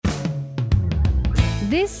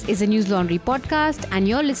This is a News Laundry podcast, and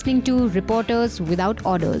you're listening to Reporters Without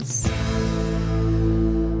Orders.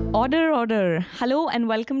 Order. Hello and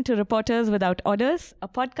welcome to Reporters Without Orders, a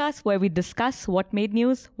podcast where we discuss what made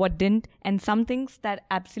news, what didn't, and some things that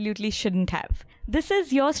absolutely shouldn't have. This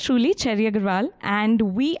is yours truly, Cherry Agarwal, and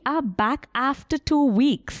we are back after 2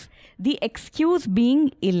 weeks. The excuse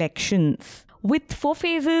being elections. With 4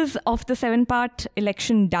 phases of the 7-part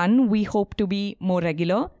election done, we hope to be more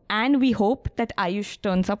regular, and we hope that Ayush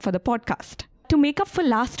turns up for the podcast. To make up for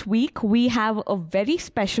last week, we have a very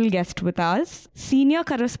special guest with us, senior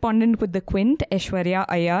correspondent with The Quint, Aishwarya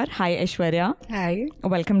Iyer. Hi, Aishwarya. Hi.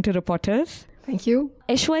 Welcome to Reporters. Thank you.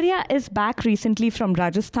 Aishwarya is back recently from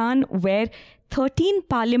Rajasthan, where 13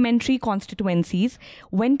 parliamentary constituencies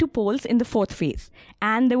went to polls in the 4th phase,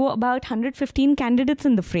 and there were about 115 candidates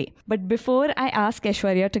in the fray. But before I ask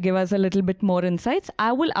Aishwarya to give us a little bit more insights,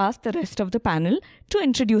 I will ask the rest of the panel to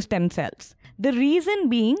introduce themselves. The reason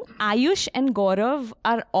being, Ayush and Gaurav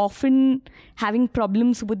are often having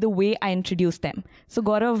problems with the way I introduce them. So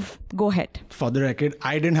Gaurav, go ahead. For the record,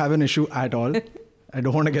 I didn't have an issue at all. I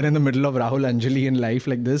don't want to get in the middle of Rahul Anjali in life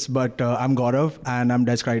like this, but I'm Gaurav and I'm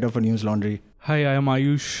desk writer for News Laundry. Hi, I am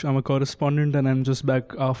Ayush. I'm a correspondent and I'm just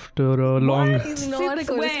back after a long... He's not a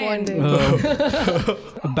correspondent.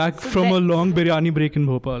 back from a long biryani break in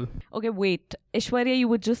Bhopal. Okay, wait. Aishwarya, you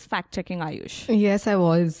were just fact-checking Ayush. Yes, I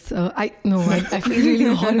was. I feel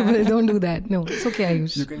really horrible. Don't do that. No, it's okay,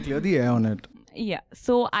 Ayush. You can clear the air on it. Yeah.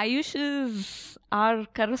 So Ayush is our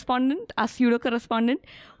correspondent, our pseudo-correspondent,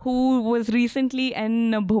 who was recently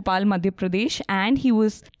in Bhopal, Madhya Pradesh, and he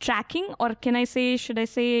was tracking,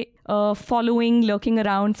 or following, lurking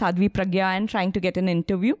around Sadhvi Pragya and trying to get an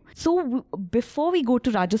interview. So before we go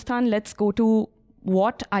to Rajasthan, let's go to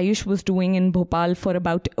what Ayush was doing in Bhopal for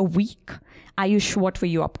about a week. Ayush, what were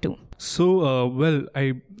you up to? So,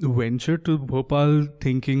 I ventured to Bhopal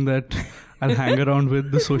thinking that I'll hang around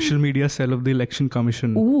with the social media cell of the Election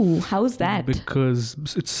Commission. Ooh, how's that? Because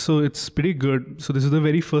it's pretty good. So this is the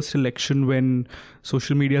very first election when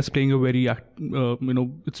social media is playing a very,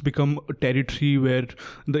 it's become a territory where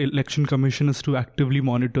the Election Commission is to actively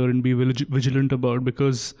monitor and be vigilant about,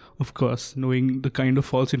 because, of course, knowing the kind of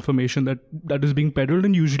false information that is being peddled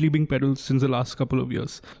and usually being peddled since the last couple of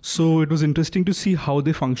years. So it was interesting to see how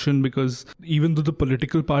they function, because even though the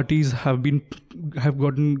political parties have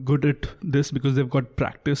gotten good at this because they've got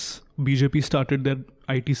practice. BJP started their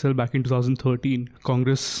IT cell back in 2013.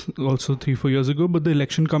 Congress also 3-4 years ago. But the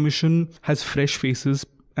Election Commission has fresh faces,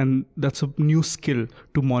 and that's a new skill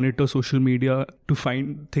to monitor social media to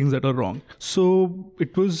find things that are wrong. So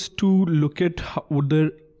it was to look at how they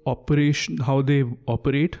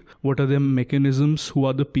operate, what are their mechanisms, who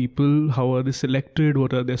are the people, how are they selected,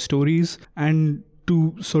 what are their stories, and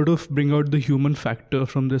to sort of bring out the human factor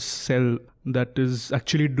from this cell that is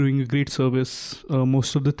actually doing a great service.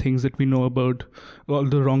 Most of the things that we know about, all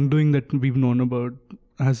the wrongdoing that we've known about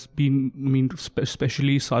has been,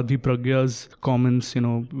 especially Sadhvi Pragya's comments,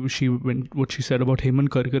 what she said about Hemant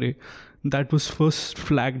Karkare, that was first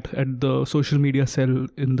flagged at the social media cell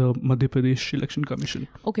in the Madhya Pradesh Election Commission.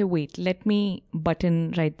 Okay, wait, let me butt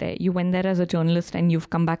in right there. You went there as a journalist and you've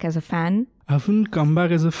come back as a fan? I haven't come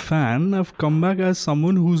back as a fan. I've come back as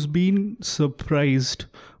someone who's been surprised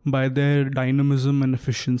by their dynamism and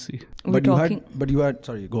efficiency. Sorry, go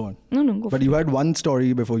on. No, go. But you had one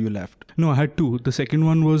story before you left. No, I had 2. The second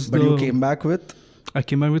one was But you came back with? I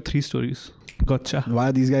came back with 3 stories. Gotcha. Why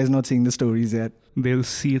are these guys not seeing the stories yet? They'll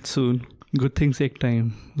see it soon. Good things take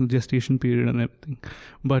time, gestation period and everything.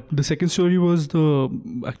 But the second story was so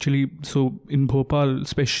in Bhopal,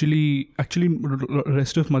 especially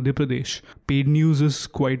rest of Madhya Pradesh, paid news is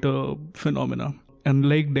quite a phenomena.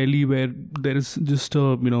 Unlike Delhi, where there is just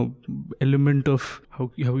a element of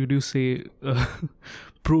how would you say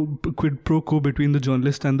quid pro quo between the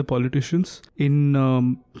journalist and the politicians. In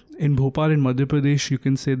Bhopal in Madhya Pradesh, you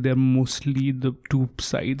can say they're mostly the two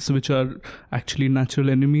sides, which are actually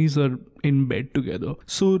natural enemies, are in bed together.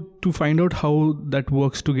 So to find out how that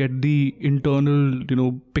works, to get the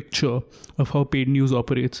internal picture of how paid news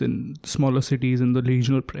operates in smaller cities in the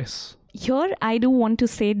regional press. Here, I do want to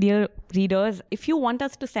say, dear readers, if you want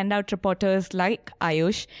us to send out reporters like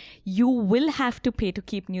Ayush, you will have to pay to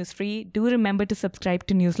keep news free. Do remember to subscribe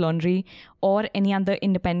to News Laundry or any other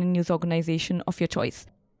independent news organization of your choice.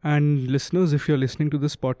 And listeners, if you're listening to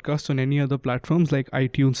this podcast on any other platforms like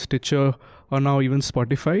iTunes, Stitcher, or now even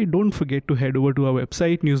Spotify, don't forget to head over to our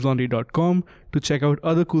website, newslaundry.com, to check out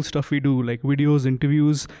other cool stuff we do, like videos,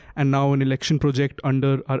 interviews, and now an election project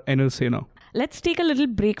under our NL Sena. Let's take a little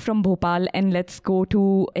break from Bhopal and let's go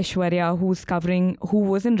to Aishwarya, who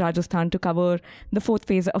was in Rajasthan to cover the 4th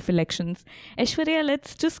phase of elections. Aishwarya,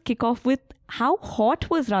 let's just kick off with how hot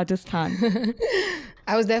was Rajasthan?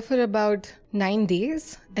 I was there for about 9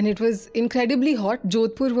 days and it was incredibly hot.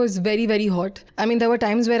 Jodhpur was very, very hot. I mean, there were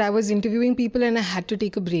times where I was interviewing people and I had to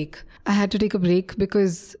take a break.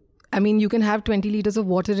 Because you can have 20 liters of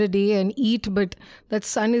water a day and eat, but that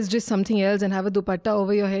sun is just something else, and have a dupatta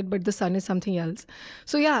over your head, but the sun is something else.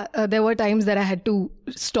 So there were times that I had to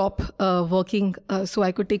stop working so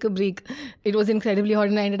I could take a break. It was incredibly hot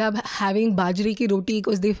and I ended up having bajre ki roti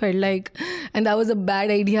because they felt like, and that was a bad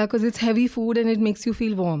idea because it's heavy food and it makes you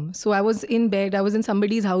feel warm. So I was in bed, I was in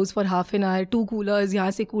somebody's house for half an hour, 2 coolers,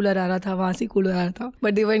 yahan se cooler aa raha tha, wahan se cooler aa raha tha.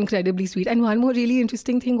 But they were incredibly sweet. And one more really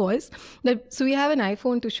interesting thing was that, so we have an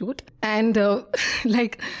iPhone to shoot. And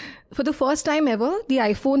for the first time ever, the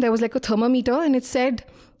iPhone, there was like a thermometer and it said,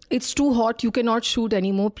 it's too hot, you cannot shoot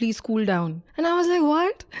anymore, please cool down. And I was like,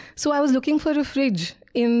 what? So I was looking for a fridge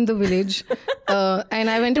in the village and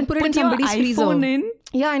I went and put it in somebody's freezer.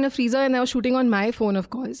 Yeah, in a freezer, and I was shooting on my phone, of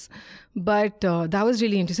course. But that was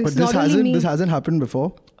really interesting. But this hasn't happened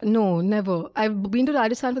before? No, never. I've been to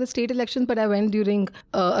Rajasthan for the state elections, but I went during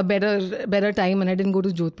a better time and I didn't go to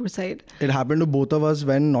Jodhpur side. It happened to both of us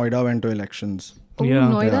when Noida went to elections. Oh,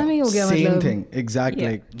 Noida mein hi ho gaya, Same thing,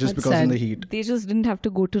 exactly, just because sad. of the heat. They just didn't have to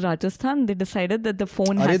go to Rajasthan. They decided that the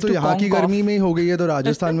phone Arey, has to to yahan ki conk off. garmi mein hi ho gayi hai, to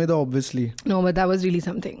Rajasthan mein to obviously. No, but that was really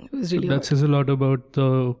something. It was really That hot. says a lot about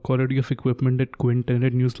the quality of equipment at Quint and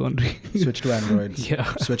at News Laundry. Switch to Androids.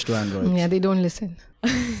 Yeah. Switch to Androids. Yeah, they don't listen.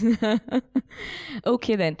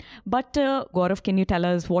 Okay then. But Gaurav, can you tell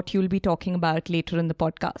us what you'll be talking about later in the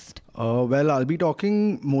podcast? Well, I'll be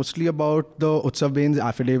talking mostly about the Utsav Bains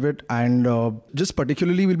affidavit, and just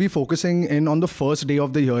particularly we'll be focusing in on the first day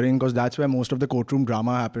of the hearing because that's where most of the courtroom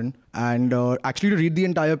drama happened. And actually, to read the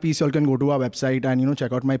entire piece, you all can go to our website and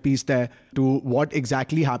check out my piece there to what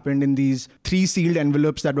exactly happened in these 3 sealed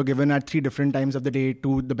envelopes that were given at 3 different times of the day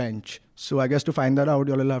to the bench. So I guess to find that out,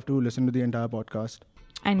 you all will have to listen to the entire podcast.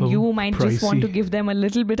 And you might just want to pricey. give them a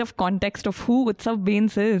little bit of context of who Utsav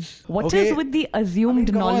Bains is. What is Okay. with the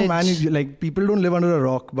assumed Come knowledge? on, man. Like, people don't live under a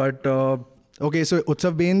rock, but okay. So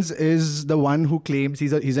Utsav Bains is the one who claims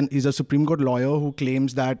he's a Supreme Court lawyer who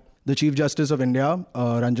claims that the Chief Justice of India,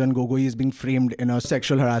 Ranjan Gogoi, is being framed in a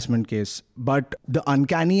sexual harassment case. But the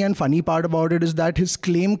uncanny and funny part about it is that his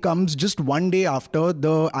claim comes just one day after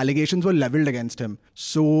the allegations were leveled against him.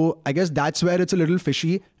 So I guess that's where it's a little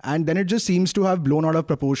fishy. And then it just seems to have blown out of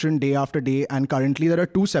proportion day after day. And currently there are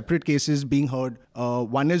 2 separate cases being heard.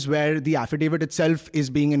 One is where the affidavit itself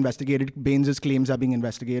is being investigated. Bains' claims are being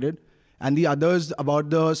investigated. And the other is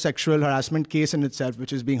about the sexual harassment case in itself,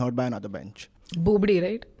 which is being heard by another bench. Bobde,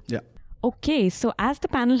 right? Yeah. Okay, so as the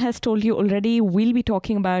panel has told you already, we'll be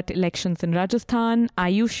talking about elections in Rajasthan.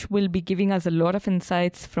 Ayush will be giving us a lot of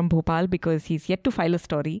insights from Bhopal because he's yet to file a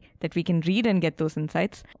story that we can read and get those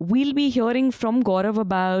insights. We'll be hearing from Gaurav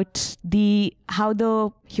about how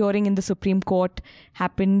the hearing in the Supreme Court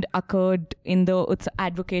occurred in the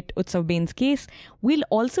advocate Utsav Bains case. We'll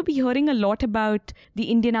also be hearing a lot about the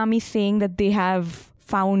Indian Army saying that they have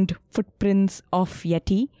found footprints of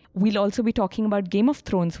Yeti. We'll also be talking about Game of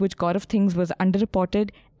Thrones, which Gaurav thinks was underreported,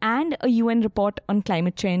 and a UN report on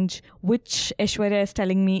climate change, which Aishwarya is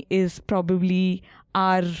telling me is probably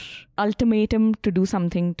our ultimatum to do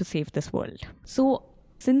something to save this world. So,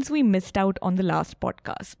 since we missed out on the last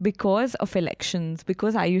podcast because of elections,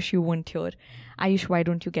 because Ayush, you weren't here, Ayush, why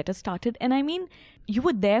don't you get us started? And I mean, you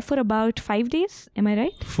were there for about 5 days, am I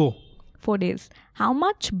right? 4. 4 days. How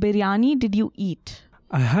much biryani did you eat?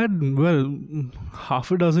 I had, well,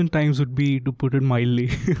 half a dozen times would be to put it mildly.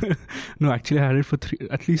 No, actually I had it for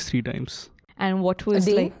at least 3 times. And what was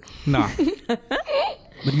A day? like... Nah.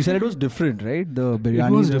 But you said it was different, right? The biryani.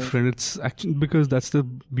 It was different. It's actually because that's the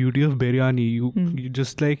beauty of biryani. You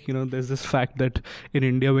just like, there's this fact that in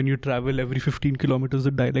India, when you travel every 15 kilometers,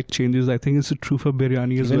 the dialect changes. I think it's true for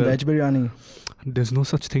biryani as Even well. veg biryani. There's no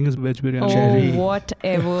such thing as veg biryani. Oh,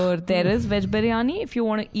 whatever. There is veg biryani. If you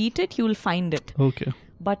want to eat it, you'll find it. Okay.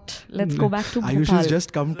 But let's go back to Ayush Bhopal. has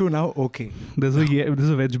just come to now. Okay. There's a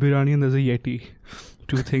veg biryani and there's a Yeti.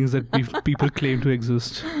 2 things that people claim to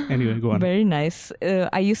exist. Anyway, go on. Very nice.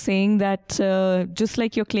 Are you saying that just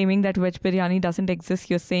like you're claiming that veg biryani doesn't exist,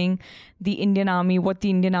 you're saying the Indian Army, what the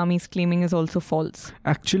Indian Army is claiming is also false?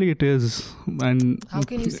 Actually, it is. And How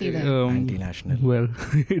can you say that? Anti-national. Well,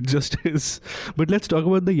 it just is. But let's talk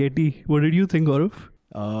about the Yeti. What did you think, Gaurav?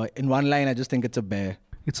 In one line, I just think it's a bear.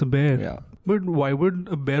 It's a bear. Yeah. But why would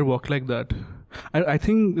a bear walk like that? I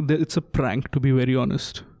think that it's a prank, to be very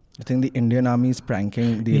honest. I think the Indian Army is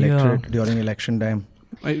pranking the electorate during election time.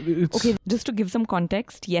 Okay, just to give some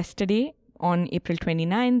context, yesterday on April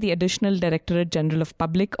 29, the Additional Directorate General of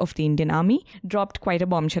Public of the Indian Army dropped quite a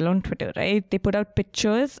bombshell on Twitter, right? They put out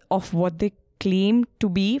pictures of what they claim to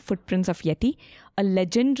be footprints of Yeti, a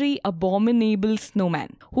legendary abominable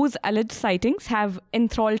snowman whose alleged sightings have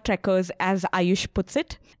enthralled trekkers, as Ayush puts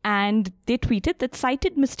it. And they tweeted that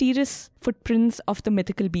cited mysterious footprints of the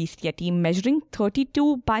mythical beast Yeti measuring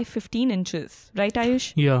 32 by 15 inches. Right,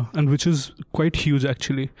 Ayush? Yeah, and which is quite huge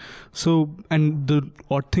actually. So, and the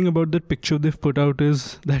odd thing about that picture they've put out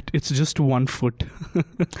is that it's just 1 foot.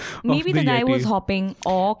 Maybe the guy Yeti. was hopping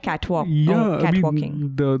or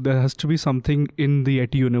catwalking. There has to be something in the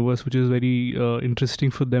Yeti universe which is very interesting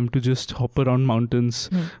for them to just hop around mountains,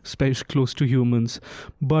 especially close to humans.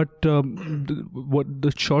 But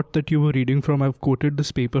the shot that you were reading from, I've quoted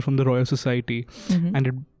this paper from the Royal Society,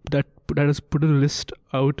 and that has put a list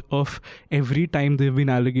out of every time there have been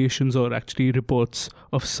allegations or actually reports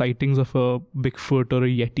of sightings of a Bigfoot or a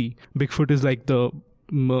Yeti. Bigfoot is like the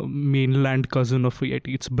mainland cousin of a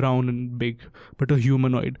Yeti. It's brown and big, but a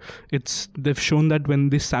humanoid. They've shown that when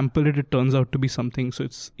they sample it, it turns out to be something. So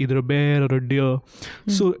it's either a bear or a deer.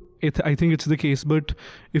 So I think it's the case. But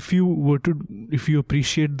if you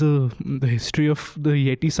appreciate the history of the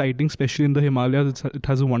Yeti sighting, especially in the Himalayas, it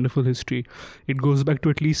has a wonderful history. It goes back to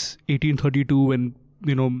at least 1832 when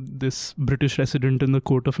this British resident in the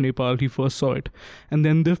court of Nepal, he first saw it. And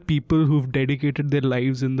then there are people who've dedicated their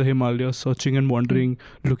lives in the Himalayas searching and wandering,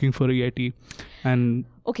 looking for a Yeti. And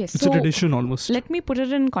it's a tradition almost. Let me put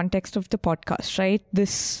it in context of the podcast, right?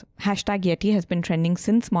 This hashtag Yeti has been trending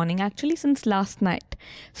since morning, actually since last night.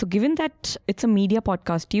 So given that it's a media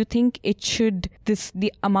podcast, do you think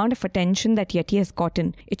the amount of attention that Yeti has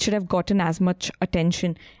gotten, it should have gotten as much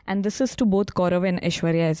attention? And this is to both Gaurav and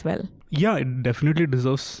Aishwarya as well. Yeah, it definitely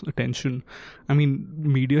deserves attention. I mean,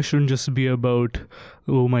 media shouldn't just be about,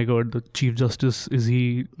 oh my God, the Chief Justice, is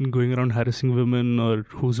he going around harassing women, or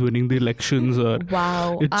who's winning the elections? Or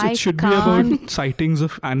wow, it should be about sightings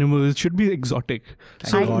of animals. It should be exotic.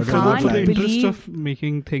 So for the interest of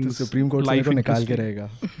making things Supreme Court life interesting.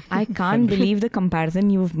 I can't believe the comparison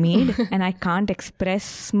you've made, and I can't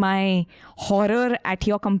express my horror at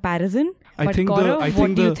your comparison. But Gaurav,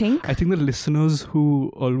 what do you think? I think the listeners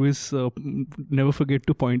who always never forget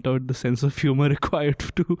to point out the sense of humor required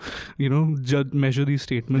to, measure these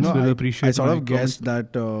statements will appreciate. I sort of guessed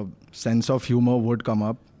that sense of humor would come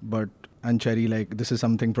up, and Cherry, this is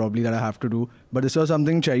something probably that I have to do. But this was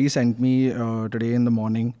something Cherry sent me today in the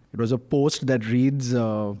morning. It was a post that reads,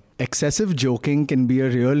 excessive joking can be a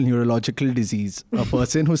real neurological disease. A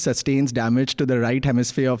person who sustains damage to the right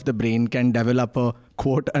hemisphere of the brain can develop a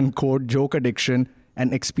quote-unquote joke addiction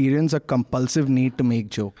and experience a compulsive need to make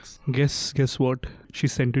jokes. Guess what? She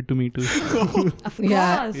sent it to me too. Of course.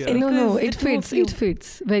 Yeah. No, it fits. It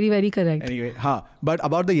fits. Very, very correct. Anyway, but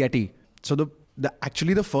about the Yeti. So the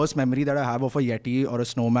first memory that I have of a Yeti or a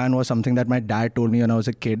snowman was something that my dad told me when I was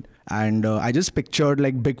a kid. And I just pictured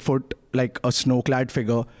Bigfoot, like a snow-clad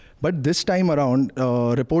figure. But this time around,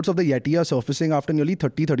 reports of the Yeti are surfacing after nearly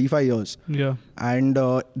 30-35 years. Yeah. And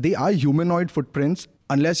they are humanoid footprints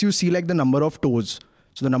unless you see the number of toes.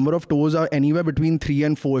 So the number of toes are anywhere between 3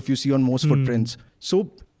 and 4 if you see on most footprints.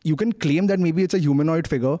 So you can claim that maybe it's a humanoid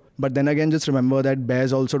figure, but then again, just remember that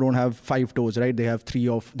bears also don't have 5 toes, right? They have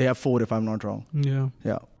 4 if I'm not wrong.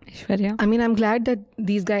 Yeah. Aishwarya? I mean, I'm glad that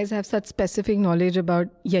these guys have such specific knowledge about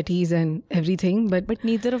Yetis and everything, but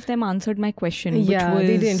neither of them answered my question. Yeah,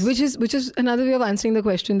 they didn't. Which is another way of answering the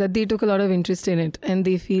question, that they took a lot of interest in it and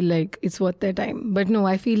they feel like it's worth their time. But no,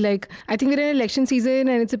 I think we're in election season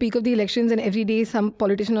and it's a peak of the elections, and every day some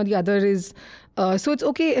politician or the other is. So it's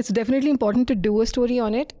okay. It's definitely important to do a story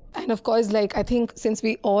on it. And of course, I think since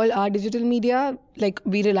we all are digital media,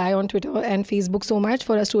 we rely on Twitter and Facebook so much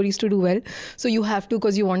for our stories to do well. So you have to,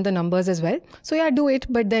 because you want the numbers as well. So yeah, do it.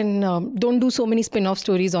 But then don't do so many spin-off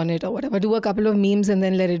stories on it or whatever. Do a couple of memes and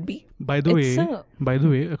then let it be. By the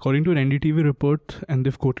way, according to an NDTV report, and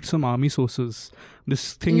they've quoted some army sources,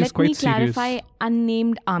 this thing is quite serious. Let me clarify,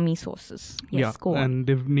 unnamed army sources. Yes, go on. And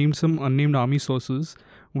they've named some unnamed army sources,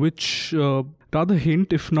 which rather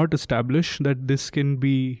hint, if not establish, that this can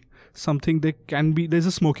be something there's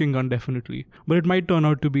a smoking gun definitely, but it might turn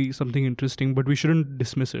out to be something interesting, but we shouldn't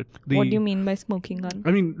dismiss it. What do you mean by smoking gun?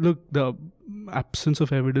 I mean, look, the absence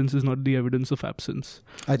of evidence is not the evidence of absence.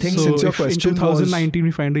 I think since your question in 2019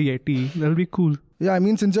 we find a Yeti, that'll be cool. Yeah, I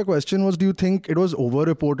mean, since your question was, do you think it was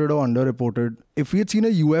over-reported or under-reported? If we had seen a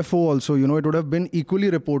UFO also, it would have been equally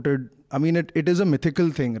reported. I mean, it is a mythical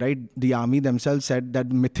thing, right? The army themselves said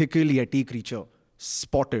that mythical Yeti creature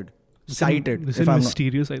spotted. cite it. This if is I'm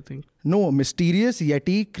mysterious, I think. No, mysterious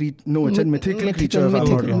Yeti no, it said mythical creature. If I'm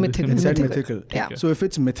not wrong. It said mythical. Yeah. So if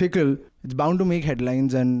it's mythical, it's bound to make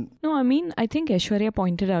headlines. And No, I mean, I think Aishwarya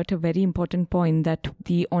pointed out a very important point that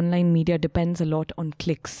the online media depends a lot on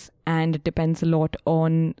clicks, and it depends a lot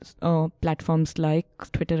on platforms like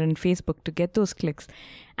Twitter and Facebook to get those clicks.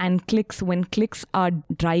 And when clicks are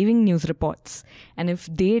driving news reports, and if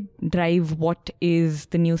they drive what is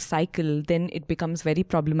the news cycle, then it becomes very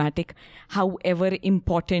problematic, however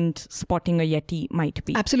important spotting a Yeti might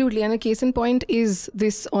be. Absolutely. And a case in point is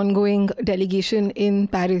this ongoing delegation in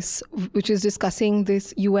Paris, which is discussing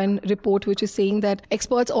this UN report, which is saying that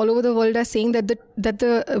experts all over the world are saying that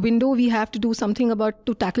the window we have to do something about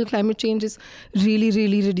to tackle climate change is really,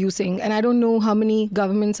 really reducing. And I don't know how many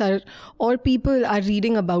governments or people are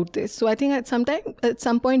reading about this. So I think at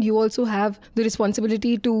some point you also have the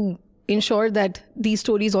responsibility to ensure that these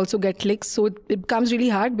stories also get clicks. So it becomes really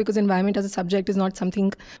hard because environment as a subject is not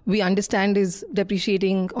something we understand is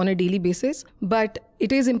depreciating on a daily basis. But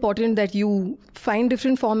it is important that you find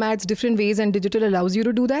different formats, different ways, and digital allows you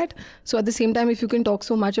to do that. So at the same time, if you can talk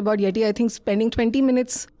so much about Yeti, I think spending 20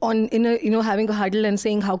 minutes having a huddle and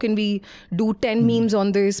saying how can we do 10 memes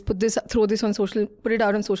on this, put it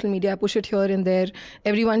out on social media, push it here and there,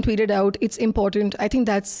 everyone tweet it out. It's important. I think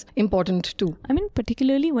that's important too. I mean,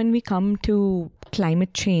 particularly when we come to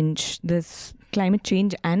climate change, this climate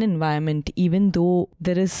change and environment, even though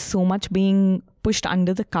there is so much being pushed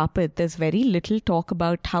under the carpet, there's very little talk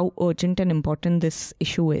about how urgent and important this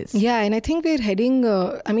issue is. Yeah, and I think we're heading,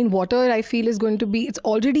 water I feel is going to be, it's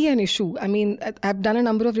already an issue. I mean, I've done a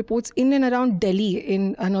number of reports in and around Delhi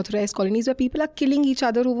in unauthorized colonies where people are killing each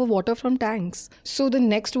other over water from tanks. So the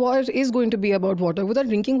next war is going to be about water. Without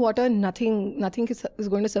drinking water, nothing is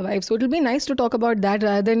going to survive. So it'll be nice to talk about that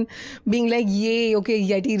rather than being like, yay, okay,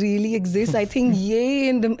 Yeti really exists. I think yay,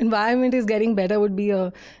 and the environment is getting better would be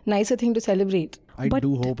a nicer thing to celebrate. I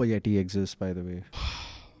do hope a Yeti exists, by the way.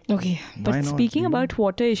 Okay. But speaking about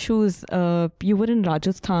water issues, you were in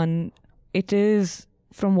Rajasthan. It is,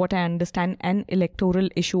 from what I understand, an electoral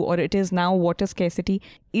issue, or it is now water scarcity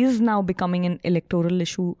is now becoming an electoral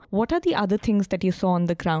issue. What are the other things that you saw on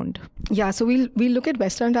the ground? Yeah, so we'll look at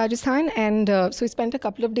Western Rajasthan, and so we spent a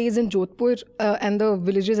couple of days in Jodhpur and the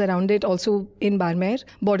villages around it, also in Barmer,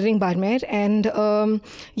 bordering Barmer. And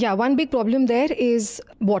one big problem there is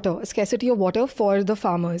water, scarcity of water for the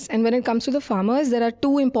farmers. And when it comes to the farmers, there are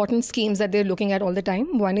two important schemes that they're looking at all the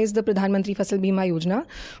time. One is the Pradhan Mantri Fasal Bima Yojana,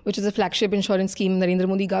 which is a flagship insurance scheme, Narendra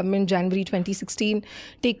Modi government, January 2016,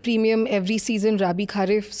 take premium every season, Rabi,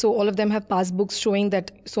 Kharif. So all of them have passbooks showing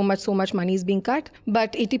that so much money is being cut.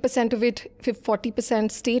 But 80% of it,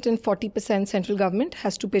 40% state and 40% central government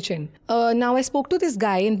has to pitch in. Now I spoke to this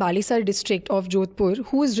guy in Balisar district of Jodhpur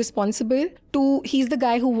who is responsible he's the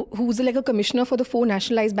guy who's like a commissioner for the 4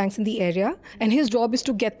 nationalized banks in the area. And his job is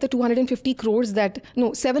to get the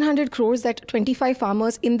 700 crores that 25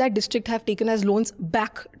 farmers in that district have taken as loans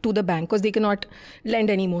back to the bank because they cannot lend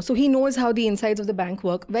anymore. So he knows how the insides of the bank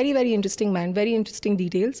work. Very, very interesting man, very interesting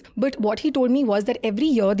details. But what he told me was that every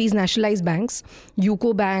year these nationalized banks,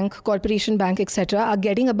 UCO Bank, Corporation Bank, etc., are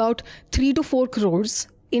getting about 3 to 4 crores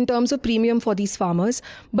in terms of premium for these farmers,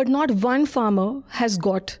 but not one farmer has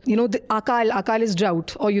got, the Akal is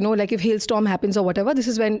drought, or, like if hailstorm happens or whatever, this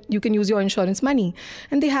is when you can use your insurance money.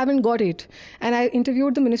 And they haven't got it. And I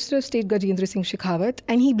interviewed the Minister of State, Gajendra Singh Shekhawat,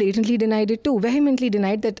 and he blatantly denied it too, vehemently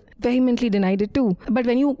denied it too. But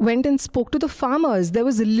when you went and spoke to the farmers, there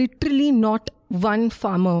was literally not one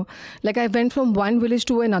farmer. Like I went from one village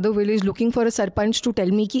to another village looking for a sarpanch to tell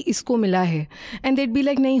me ki isko mila hai. And they'd be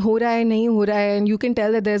like, nahi ho raha hai. And you can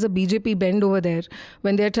tell that there's a BJP bend over there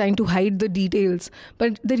when they're trying to hide the details.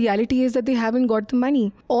 But the reality is that they haven't got the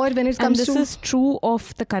money. Or when it comes to... And this is true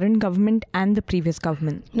of the current government and the previous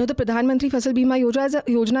government. No, the Pradhan Mantri Fasal Bima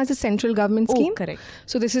Yojana is a central government scheme. Oh, correct.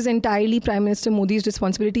 So this is entirely Prime Minister Modi's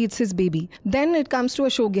responsibility. It's his baby. Then it comes to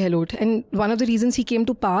Ashok Gehlot. And one of the reasons he came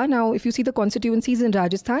to power, now if you see the constituencies in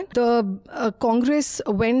Rajasthan, the Congress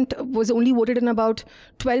was only voted in about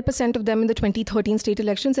 12% of them in the 2013 state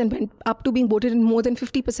elections and went up to being voted in more than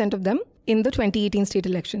 50% of them in the 2018 state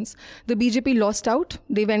elections. The BJP lost out.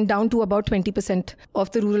 They went down to about 20%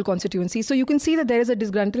 of the rural constituency. So you can see that there is a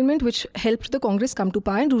disgruntlement which helped the Congress come to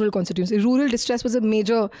power in rural constituency. Rural distress was a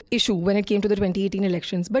major issue when it came to the 2018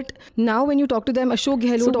 elections. But now when you talk to them, Ashok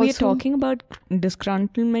Gehlot also... So we're talking about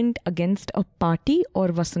disgruntlement against a party or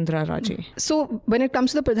Vasundhara Raje? So when it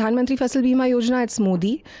comes to the Pradhan Mantri Fasal Bima Yojana, it's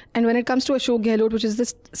Modi. And when it comes to Ashok Gehlot, which is the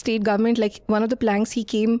state government, like one of the planks he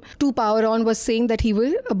came to power on was saying that he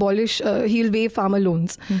will abolish he'll waive farmer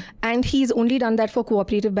loans. And he's only done that for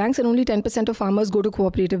cooperative banks, and only 10% of farmers go to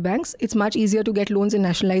cooperative banks. It's much easier to get loans in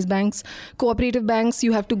nationalized banks. Cooperative banks,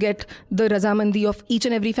 you have to get the razamandi of each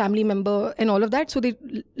and every family member and all of that. So they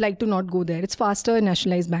like to not go there. It's faster in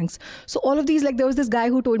nationalized banks. So all of these, like there was this guy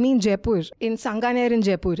who told me in Jaipur, in Sanganer in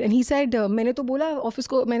Jaipur, and he said, मैंने तो बोला office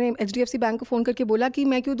को, मैंने HDFC bank को phone करके बोला कि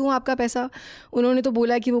मैं क्यों दूं आपका पैसा, उन्होंने तो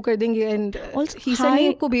बोला कि वो कर देंगे, and he said नहीं,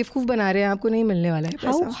 आपको बेवकूफ बना रहे हैं, आपको नहीं मिलने वाला है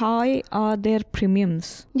पैसा. How high are their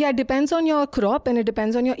premiums? Yeah, it depends on your crop and it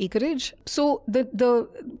depends on your acreage. So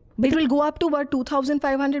it will go up to about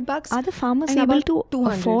 $2,500. Are the farmers and able about to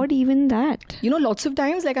 200. afford even that? You know, lots of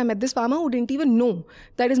times, like I met this farmer who didn't even know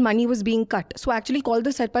that his money was being cut. So I actually called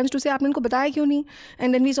the Sarpanch to say, aapne unko bataya kyun nahi?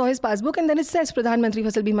 And then we saw his passbook and then it says Pradhan Mantri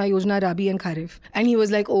Fasal Bima Yojana, Rabi and Kharif. And he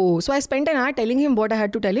was like, oh. So I spent an hour telling him what I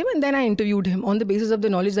had to tell him, and then I interviewed him on the basis of the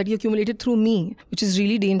knowledge that he accumulated through me, which is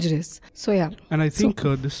really dangerous. So yeah. And I think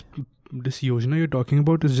this yojana you're talking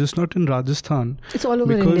about is just not in Rajasthan. It's all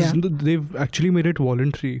over because India. They've actually made it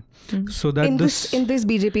voluntary. So that in this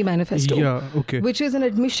BJP manifesto, yeah, okay, which is an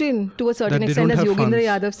admission to a certain that extent, as Yogendra funds.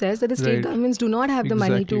 Yadav says, that the state Right. governments do not have the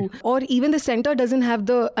money to, or even the center doesn't have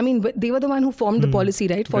the, I mean, they were the one who formed the policy,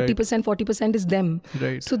 right? 40% is them.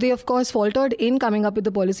 Right. So they, of course, faltered in coming up with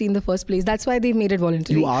the policy in the first place. That's why they made it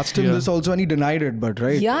voluntary. You asked him this also and he denied it, but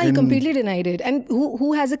right? Yeah, he completely denied it. And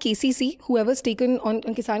who has a KCC? Whoever's taken on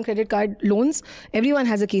Kisan Credit Card loans, everyone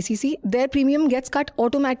has a KCC. Their premium gets cut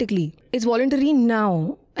automatically. It's voluntary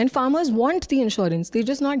now. And farmers want the insurance. They're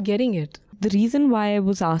just not getting it. The reason why I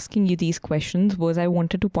was asking you these questions was I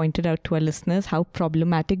wanted to point it out to our listeners how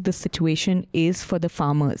problematic the situation is for the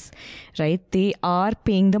farmers, right? They are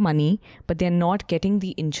paying the money, but they're not getting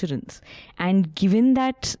the insurance. And given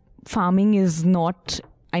that farming is not,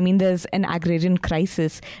 I mean, there's an agrarian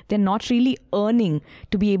crisis, they're not really earning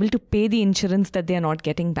to be able to pay the insurance that they're not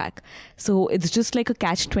getting back. So it's just like a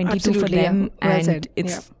catch-22 for them. Yeah. Well and said.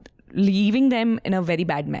 it's leaving them in a very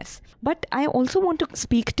bad mess. But I also want to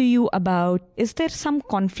speak to you about, is there some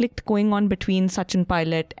conflict going on between Sachin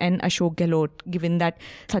Pilot and Ashok Gehlot, given that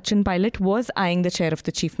Sachin Pilot was eyeing the chair of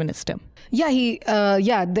the chief minister?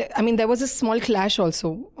 Yeah, there was a small clash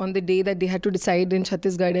also on the day that they had to decide in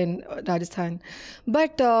Chhattisgarh and Rajasthan.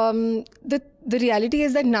 But the reality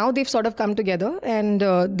is that now they've sort of come together and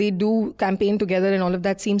they do campaign together and all of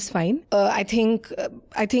that seems fine. I think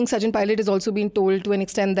Sachin Pilot has also been told to an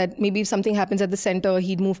extent that maybe if something happens at the center,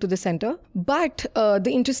 he'd move to the center. But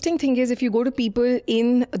the interesting thing is, if you go to people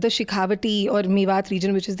in the Shekhawati or Mewat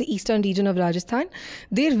region, which is the eastern region of Rajasthan,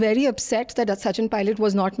 they're very upset that Sachin Pilot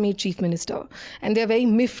was not made chief minister. And they're very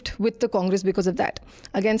miffed with the Congress because of that.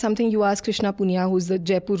 Again, something you ask Krishna Punia, who's the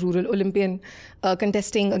Jaipur rural Olympian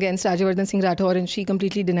contesting against Rajyavardhan Singh Rathore, and she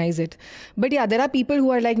completely denies it. But yeah, there are people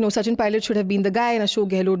who are like, no, Sachin Pilot should have been the guy and Ashok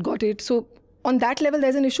Gehlot got it. So on that level,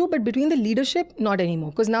 there's an issue, but between the leadership, not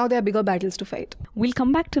anymore, because now there are bigger battles to fight. We'll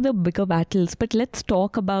come back to the bigger battles, but let's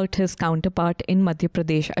talk about his counterpart in Madhya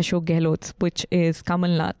Pradesh, Ashok Gehlot, which is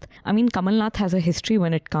Kamal Nath. I mean, Kamal Nath has a history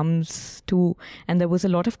when it comes to, and there was a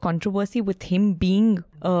lot of controversy with him being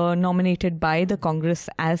nominated by the Congress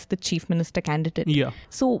as the chief minister candidate. Yeah.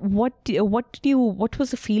 So what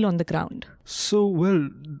was the feel on the ground? So, well,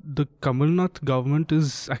 the Kamal Nath government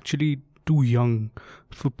is actually too young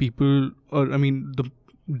for people, or I mean,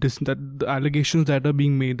 the allegations that are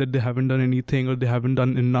being made that they haven't done anything or they haven't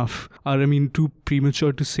done enough are, I mean, too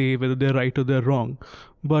premature to say whether they're right or they're wrong.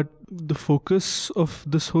 But the focus of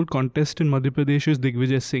this whole contest in Madhya Pradesh is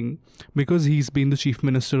Digvijay Singh, because he's been the chief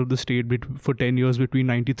minister of the state for 10 years between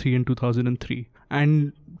 93 and 2003.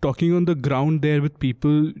 And talking on the ground there with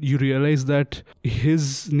people, you realize that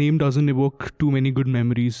his name doesn't evoke too many good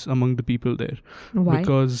memories among the people there. Why?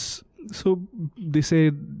 Because, so they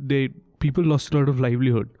say people lost a lot of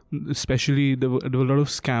livelihood. Especially there were a lot of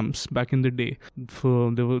scams back in the day.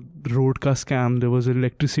 There were road ka scam, there was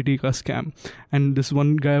electricity ka scam, and this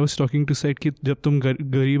one guy I was talking to said कि जब तुम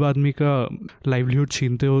गरीब आदमी का livelihood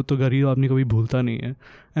छीनते हो तो गरीब आदमी कभी भूलता नहीं है.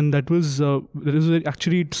 And that was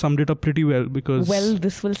actually summed it up pretty well, because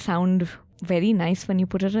this will sound very nice when you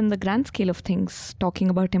put it in the grand scale of things, talking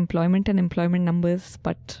about employment and employment numbers,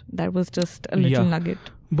 but that was just a little nugget.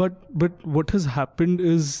 But what has happened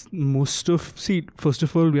is first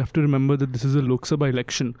of all, we have to remember that this is a Lok Sabha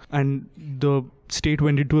election and the state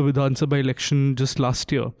went into a Vidhan Sabha election just last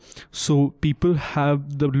year. So people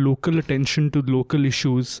have the local attention to local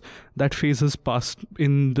issues. That phase has passed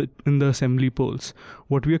in the assembly polls.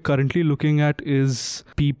 What we are currently looking at is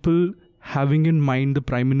people having in mind the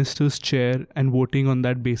Prime Minister's chair and voting on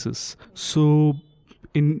that basis. So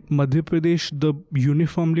in Madhya Pradesh, the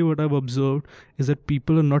uniformly what I've observed is that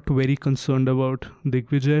people are not very concerned about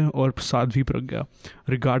Digvijay or Sadhvi Pragya.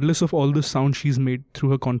 Regardless of all the sound she's made through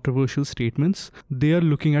her controversial statements, they are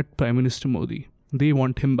looking at Prime Minister Modi. They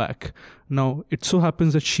want him back. Now, it so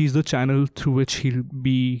happens that she's the channel through which he'll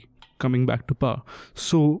be coming back to power.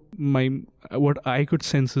 So what I could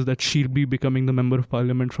sense is that she'll be becoming the member of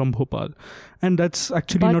parliament from Bhopal. And that's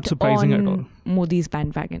actually not surprising at all. Modi's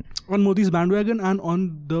bandwagon. On Modi's bandwagon and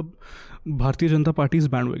on the Bharatiya Janata Party's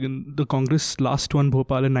bandwagon. The Congress last won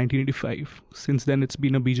Bhopal in 1985. Since then, it's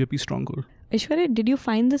been a BJP stronghold. Aishwarya, did you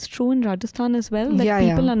find this true in Rajasthan as well? That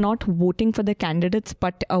people are not voting for the candidates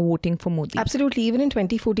but are voting for Modi? Absolutely. Even in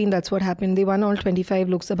 2014, that's what happened. They won all 25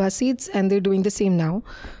 Lok Sabha seats and they're doing the same now.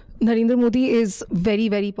 Narendra Modi is very,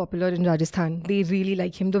 very popular in Rajasthan. They really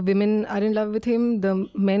like him. The women are in love with him. The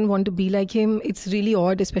men want to be like him. It's really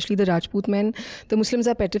odd, especially the Rajput men. The Muslims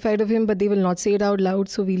are petrified of him, but they will not say it out loud,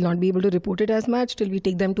 so we'll not be able to report it as much till we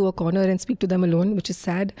take them to a corner and speak to them alone, which is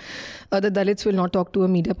sad. The Dalits will not talk to a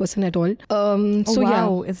media person at all.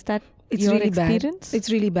 Is that it's your really experience? Bad. It's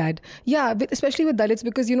really bad. Yeah, especially with Dalits,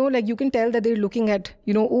 because, you can tell that they're looking at,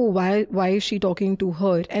 why is she talking to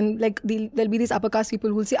her? And there'll be these upper caste people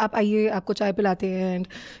who will say, aap aiye, aapko chai pilate hain, and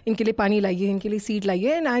inke liye pani laiye, inke liye seat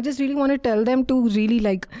laiye. And I just really want to tell them to really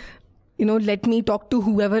let me talk to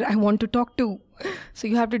whoever I want to talk to. So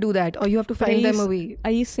you have to do that, or you have to find them a way.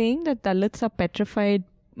 Are you saying that Dalits are petrified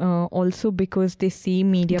also because they see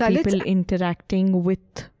media Dalits, people interacting with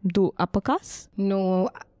the upper caste? No,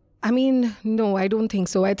 I don't think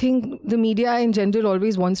so. I think the media in general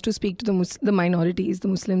always wants to speak to the minorities, the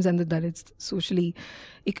Muslims and the Dalits, socially,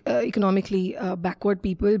 economically backward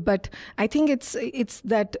people. But I think it's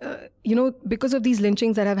that, because of these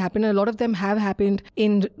lynchings that have happened, a lot of them have happened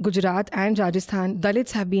in Gujarat and Rajasthan.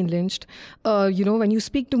 Dalits have been lynched. When you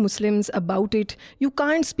speak to Muslims about it, you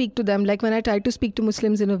can't speak to them. Like when I tried to speak to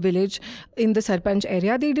Muslims in a village in the Sarpanch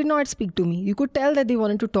area, they did not speak to me. You could tell that they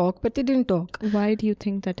wanted to talk, but they didn't talk. Why do you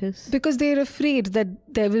think that is? Because they're afraid that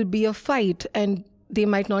there will be a fight and they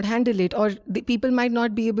might not handle it, or people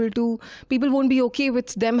won't be okay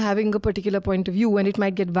with them having a particular point of view and it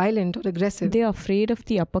might get violent or aggressive. They're afraid of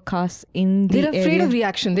the upper caste in the area. They're afraid of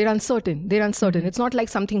reaction. They're uncertain. Mm-hmm. It's not like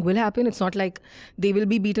something will happen. It's not like they will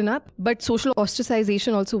be beaten up. But social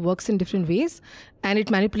ostracization also works in different ways and it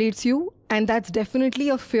manipulates you. And that's definitely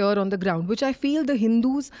a fear on the ground, which I feel the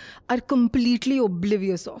Hindus are completely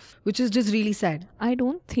oblivious of, which is just really sad. I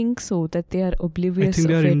don't think so, that they are oblivious of it.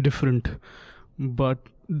 I think they are indifferent. But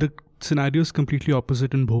the scenario is completely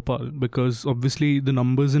opposite in Bhopal, because obviously the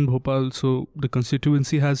numbers in Bhopal, so the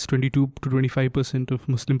constituency has 22 to 25% of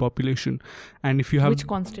Muslim population. And if you have... Which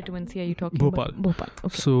constituency are you talking Bhopal. about? Bhopal.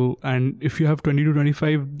 Okay. So, and if you have 20 to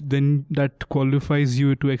 25, then that qualifies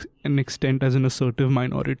you to an extent as an assertive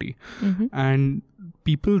minority. Mm-hmm. And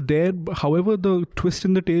people there, however, the twist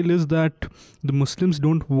in the tale is that the Muslims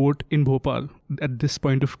don't vote in Bhopal at this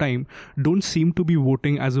point of time, don't seem to be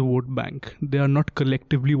voting as a vote bank. They are not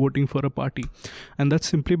collectively voting for a party. And that's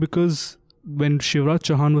simply because when Shivraj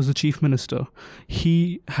Chauhan was the chief minister,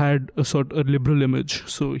 he had a liberal image.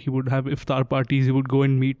 So he would have iftar parties, he would go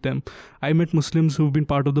and meet them. I met Muslims who've been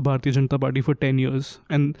part of the Bharatiya Janata Party for 10 years.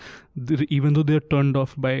 And even though they're turned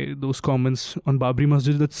off by those comments on Babri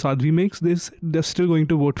Masjid that Sadhvi makes, they're still going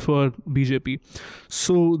to vote for BJP.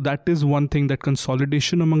 So that is one thing, that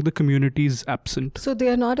consolidation among the community is absent. So they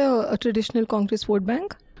are not a traditional Congress vote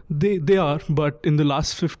bank? They are, but in the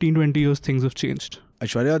last 15-20 years, things have changed.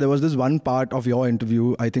 Aishwarya, there was this one part of your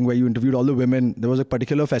interview, I think, where you interviewed all the women. There was a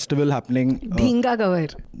particular festival happening. Dhinga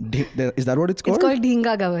Gavar. Is that what it's called? It's called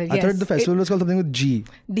Dhinga Gavar, yes. I thought the festival was called something with G.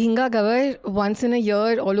 Dhinga Gavar, once in a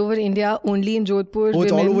year, all over India, only in Jodhpur. Oh,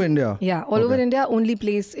 it's all over India? Yeah, all over India. Only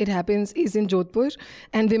place it happens is in Jodhpur.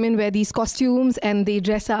 And women wear these costumes and they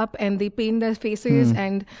dress up and they paint their faces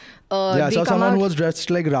and I saw someone who was dressed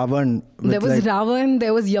like Ravan. There was Ravan,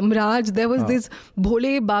 there was Yamraj, there was this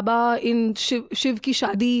Bhole Baba in Shiv ki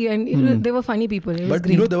Shadi, and they were funny people. It was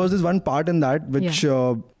great. There was this one part in that which...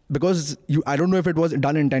 because I don't know if it was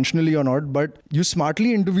done intentionally or not, but you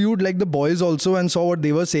smartly interviewed like the boys also and saw what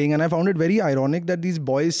they were saying, and I found it very ironic that these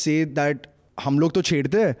boys say that हम लोग तो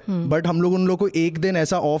छेड़ते हैं but हम लोग उन लोग को एक दिन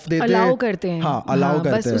ऐसा ऑफ देते हैं, अलाउ करते हैं, अलाउ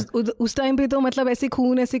करते हैं. बस उस टाइम पे तो मतलब ऐसे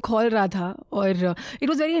खून ऐसे खोल रहा था, और it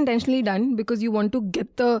was very intentionally done because you want to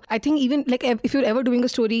get the, I think even like if you're ever doing a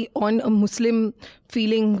story on a Muslim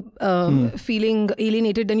feeling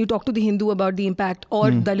alienated, then you talk to the Hindu about the impact, or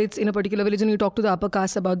Dalits in a particular village and you talk to the upper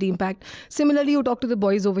caste about the impact. Similarly, you talk to the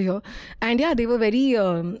boys over here, and they were very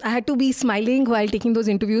I had to be smiling while taking those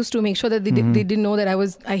interviews to make sure that they didn't know that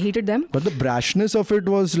I hated them. But the brashness of it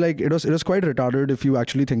was like it was quite retarded if you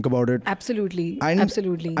actually think about it. Absolutely. And,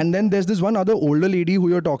 Absolutely. And then there's this one other older lady who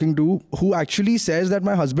you're talking to who actually says that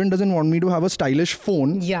my husband doesn't want me to have a stylish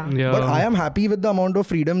phone. Yeah. But I am happy with the amount of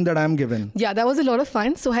freedom that I am given. Yeah, that was a lot of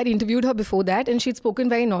fun. So I had interviewed her before that and she'd spoken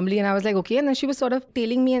very normally and I was like, okay. And then she was sort of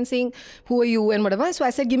tailing me and saying, who are you and whatever. So I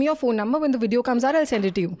said, give me your phone number. When the video comes out, I'll send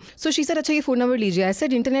it to you. So she said, अच्छा ये phone number लीजिए. I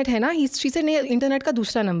said, internet है ना? She said, नहीं, internet का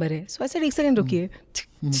दूसरा number है. So I said, एक second रुकिए.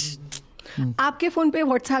 आपके फोन पे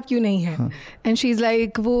व्हाट्सएप क्यों नहीं है एंड शी इज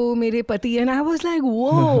लाइक वो मेरे पति एंड आई वाज लाइक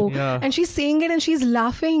वो and she is saying it and she is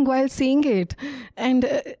laughing while saying it and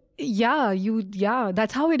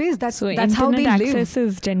that's how it is. That's how they live. Access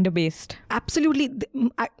is gender based. Absolutely.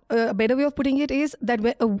 A better way of putting it is that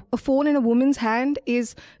a phone in a woman's hand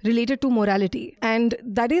is related to morality, and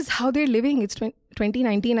that is how they're living. It's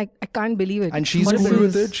 2019. I can't believe it. And she's cool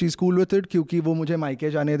with it. She's cool with it क्योंकि वो मुझे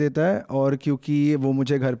मायके जाने देता है और क्योंकि वो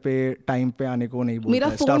मुझे घर पे टाइम पे आने को नहीं बोलता है. मेरा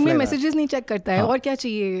फोन में मैसेजेस नहीं चेक करता है और क्या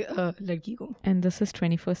चाहिए लड़की को. And this is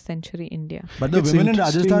 21st century India. But the women in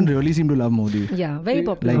Rajasthan really seem to love Modi. Yeah, very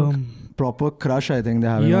popular. Like proper crush, I think they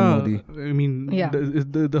have on Modi. I mean,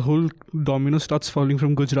 the whole domino starts falling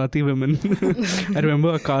from Gujarati women. I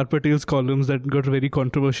remember Akar Patel's columns that got very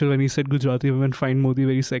controversial when he said Gujarati women find Modi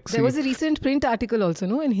very sexy. There was a recent print article also,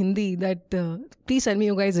 no, in Hindi that please tell me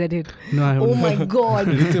you guys read it. No, I haven't. Oh my God.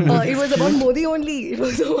 It was about Modi only. It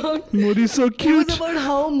was about Modi's so cute. It was about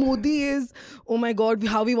how Modi is, oh my God,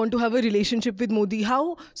 how we want to have a relationship with Modi.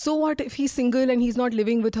 How, so what if he's single and he's not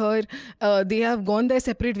living with her? They have gone their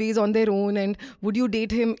separate ways on their own and would you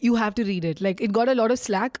date him? You have to read it. Like it got a lot of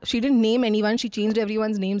slack. She didn't name anyone. She changed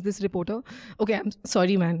everyone's names, this reporter. Okay, I'm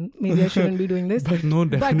sorry man. Maybe I shouldn't be doing this. But no,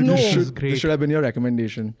 definitely this is great. This should have been your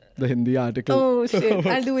recommendation. The Hindi article. Oh shit.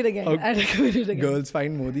 I'll do it again. I'll recommend it again. Girls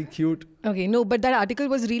find Modi cute. Okay, no, but that article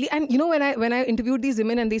was really, and you know when I interviewed these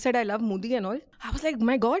women and they said I love Modi and all, I was like,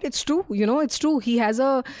 my God, it's true. You know, it's true.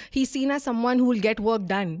 He's seen as someone who will get work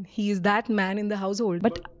done. He is that man in the household.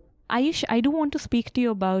 But Ayush, I do want to speak to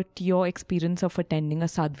you about your experience of attending a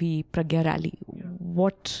Sadhvi Pragya rally.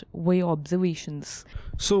 What were your observations?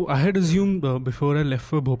 So I had assumed before I left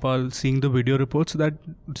for Bhopal, seeing the video reports, that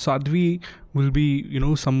Sadhvi will be,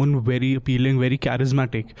 someone very appealing, very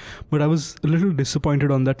charismatic. But I was a little disappointed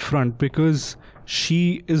on that front because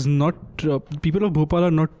she is not, people of Bhopal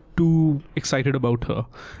are not too excited about her.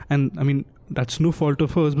 And I mean, that's no fault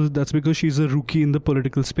of hers, but that's because she's a rookie in the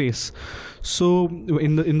political space. So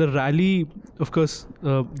in the rally, of course,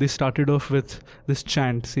 they started off with this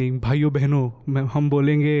chant saying, "Bhaiyo behno, हम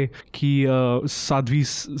बोलेंगे कि साध्वी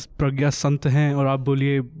प्रज्ञा संत हैं और आप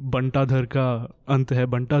बोलिए बंटाधर का अंत है."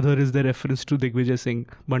 Bantadhar is the reference to Digvijay Singh.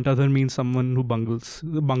 Bantadhar means someone who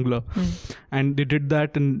bungler. And they did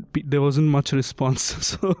that and there wasn't much response.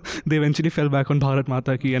 So they eventually fell back on Bharat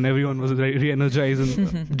Mata Ki and everyone was re-energized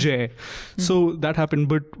and Jai. So that happened.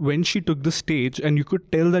 But when she took the stage, and you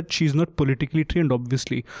could tell that she's not politically trained,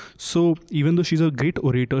 obviously. So even though she's a great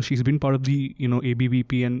orator, she's been part of the,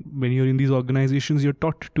 ABVP, and when you're in these organizations, you're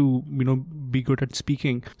taught to, be good at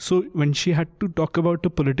speaking. So when she had to talk about the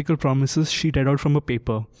political promises, she read out from a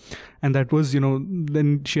paper. And that was,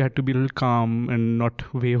 then she had to be a little calm and not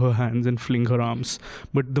wave her hands and fling her arms.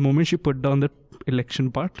 But the moment she put down the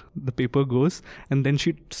election part, the paper goes, and then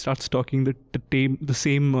she starts talking the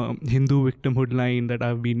same Hindu victimhood line that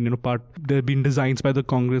I've been, there have been designs by the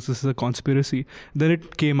Congress, this is a conspiracy. Then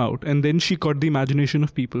it came out, and then she caught the imagination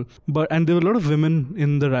of people. And there were a lot of women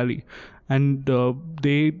in the rally, and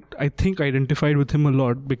they, I think, identified with him a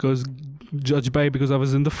lot because I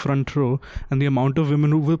was in the front row, and the amount of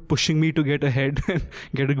women who were pushing me to get ahead and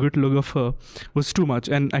get a good look of her was too much.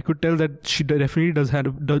 And I could tell that she definitely does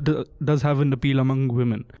have an appeal among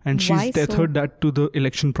women. And she's tethered that to the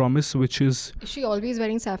election promise, which is... Is she always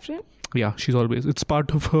wearing saffron? Yeah, she's always. It's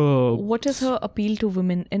part of her... What is her appeal to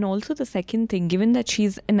women? And also the second thing, given that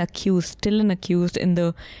she's still an accused in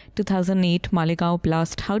the 2008 Malegaon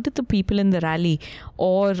blast, how did the people in the rally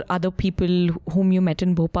or other people whom you met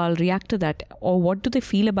in Bhopal react to that? Or what do they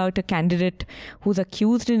feel about a candidate who's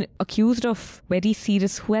accused of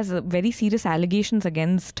who has very serious allegations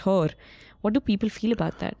against her? What do people feel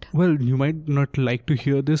about that? Well, you might not like to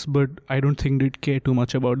hear this, but I don't think they'd care too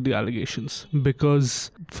much about the allegations, because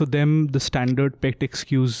for them, the standard pet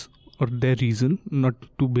excuse, or their reason, not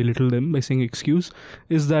to belittle them by saying excuse,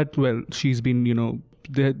 is that, well, she's been,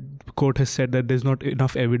 the court has said that there's not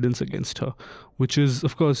enough evidence against her, which is,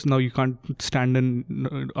 of course, now you can't stand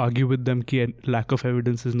and argue with them that lack of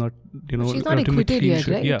evidence is not, she's not acquitted yet,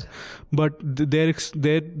 right? Yeah, but their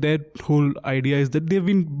whole idea is that they've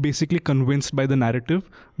been basically convinced by the narrative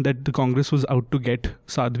that the Congress was out to get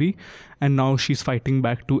Sadhvi, and now she's fighting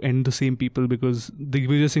back to end the same people, because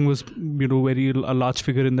Digvijay Singh was, a large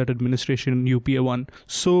figure in that administration, UPA one.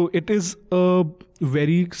 So it is a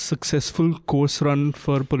very successful course run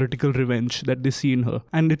for political revenge that they see in her,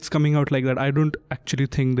 and it's coming out like that. I don't actually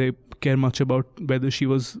think they care much about whether she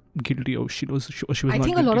was guilty or she was not guilty. I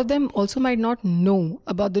think a lot of them also might not know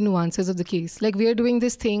about the nuances of the case. Like, we are doing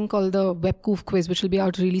this thing called the Webkoof quiz, which will be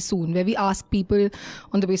out really soon, where we ask people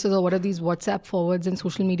on the basis of what are these WhatsApp forwards and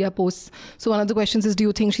social media posts. So one of the questions is, do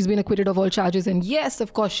you think she's been acquitted of all charges? And yes,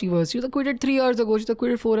 of course she was. She was acquitted 3 years ago. She was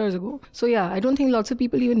acquitted 4 years ago. So yeah, I don't think lots of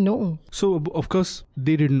people even know. So of course,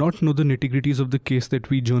 they did not know the nitty-gritties of the case that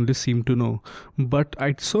we journalists seem to know. But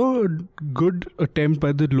I saw a good attempt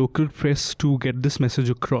by the local press to get this message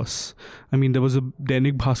across. I mean, there was a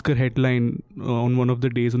Dainik Bhaskar headline on one of the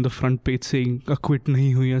days on the front page saying acquit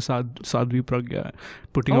nahi hui hai Sadhvi Pragya,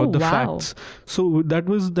 putting out the facts. So that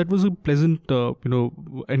was a pleasant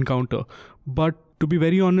encounter. But to be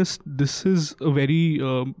very honest, this is a very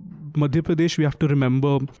Madhya Pradesh, we have to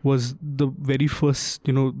remember, was the very first,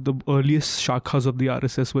 the earliest shakhas of the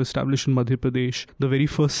RSS were established in Madhya Pradesh. The very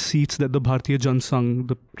first seats that the Bharatiya Jansangh,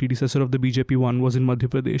 the predecessor of the BJP, won was in Madhya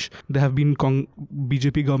Pradesh. There have been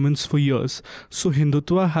BJP governments for years. So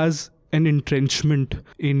Hindutva has an entrenchment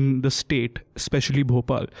in the state, especially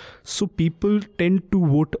Bhopal. So people tend to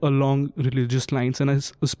vote along religious lines. And I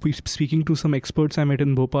was speaking to some experts I met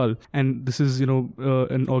in Bhopal, and this is,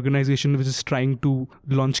 an organization which is trying to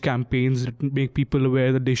launch campaigns that make people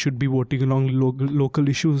aware that they should be voting along local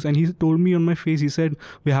issues. And he told me on my face, he said,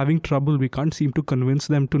 we're having trouble. We can't seem to convince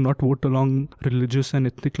them to not vote along religious and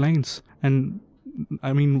ethnic lines. And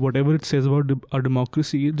I mean, whatever it says about our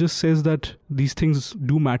democracy, it just says that these things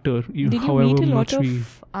do matter. Did you meet a lot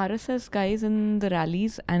of RSS guys in the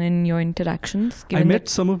rallies and in your interactions? I met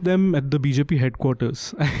some of them at the BJP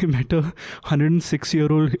headquarters. I met a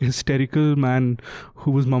 106-year-old hysterical man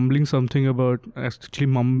who was mumbling something about, actually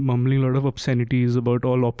mumbling a lot of obscenities about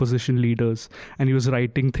all opposition leaders. And he was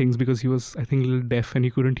writing things because he was, I think, a little deaf and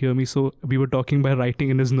he couldn't hear me. So we were talking by writing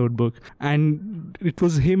in his notebook. And it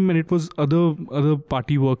was him and it was other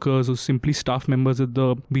party workers or simply staff members at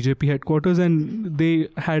the BJP headquarters. And they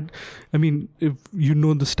had, I mean, if you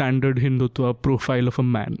know the standard Hindutva profile of a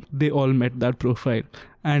man, they all met that profile.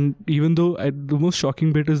 And even though the most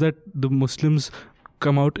shocking bit is that the Muslims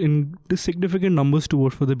come out in significant numbers to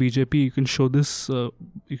vote for the BJP. You can show this.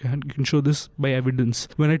 You can show this by evidence.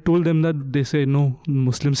 When I told them that, they say no.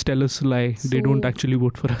 Muslims tell us a lie. So they don't actually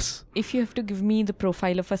vote for us. If you have to give me the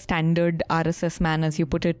profile of a standard RSS man, as you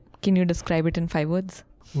put it, can you describe it in 5 words?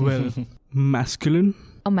 Well, masculine.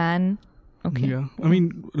 A man. Okay. Yeah. I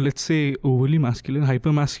mean, let's say overly masculine,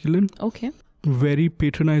 hyper masculine. Okay. Very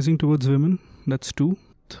patronizing towards women. That's 2.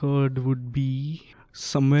 Third would be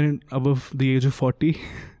somewhere above the age of 40.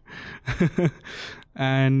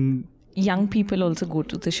 And young people also go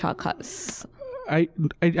to the shakhas. I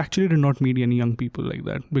actually did not meet any young people like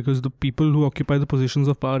that, because the people who occupy the positions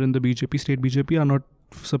of power in the BJP, state BJP, are not,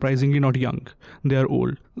 surprisingly, not young. They are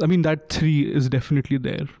old. I mean, that 3 is definitely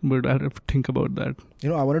there, but I have to think about that.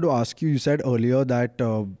 I wanted to ask you said earlier that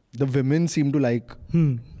the women seem to like,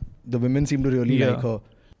 the women seem to really like her.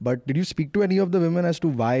 But did you speak to any of the women as to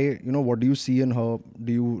why, what do you see in her?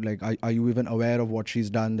 Do you are you even aware of what she's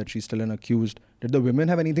done, that she's still an accused? Did the women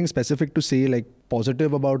have anything specific to say, like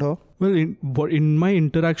positive about her? Well, in my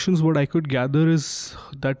interactions, what I could gather is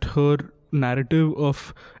that her narrative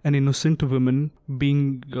of an innocent woman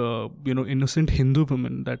being, innocent Hindu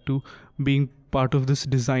woman, that too, being part of this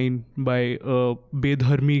design by a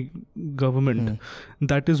Bedharmi government,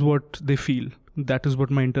 that is what they feel. That is what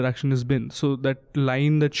my interaction has been. So that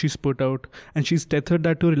line that she's put out, and she's tethered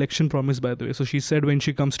that to her election promise, by the way. So she said when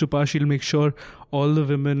she comes to power, she'll make sure all the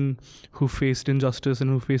women who faced injustice and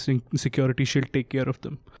who faced insecurity, she'll take care of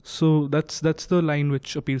them. So that's the line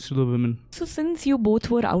which appeals to the women. So since you both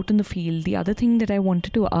were out in the field, the other thing that I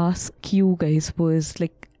wanted to ask you guys was,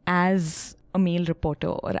 like, as a male reporter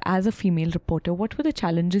or as a female reporter, what were the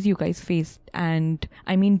challenges you guys faced? And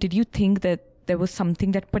I mean, did you think that there was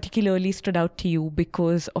something that particularly stood out to you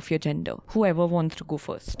because of your gender? Whoever wants to go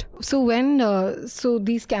first. So when so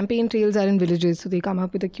these campaign trails are in villages, so they come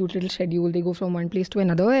up with a cute little schedule. They go from one place to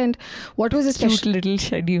another, and what was especially Cute little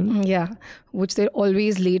schedule. yeah, which they're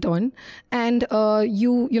always late on, and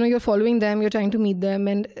you're following them, you're trying to meet them,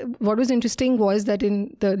 and what was interesting was that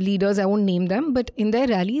in the leaders, I won't name them, but in their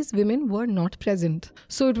rallies, women were not present.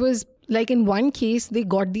 So it was like in one case, they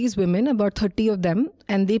got these women, about 30 of them,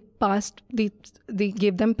 and they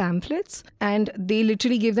gave them pamphlets, and they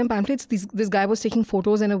literally gave them pamphlets. This guy was taking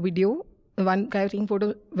photos and a video. One guy was taking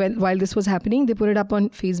photos while this was happening. They put it up on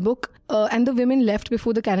Facebook, and the women left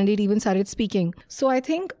before the candidate even started speaking. So I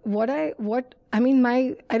think I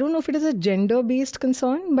don't know if it is a gender-based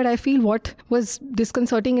concern, but I feel what was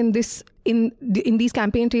disconcerting in these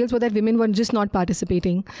campaign trails were that women were just not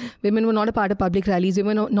participating. Women were not a part of public rallies.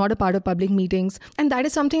 Women were not a part of public meetings. And that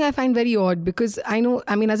is something I find very odd, because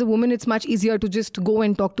as a woman, it's much easier to just go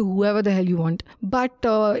and talk to whoever the hell you want. But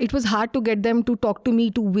it was hard to get them to talk to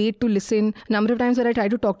me, to wait, to listen. A number of times when I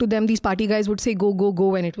tried to talk to them, these party guys would say, go, go,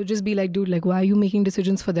 go. And it would just be like, dude, like, why are you making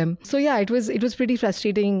decisions for them? So yeah, it was pretty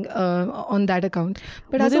frustrating on that account.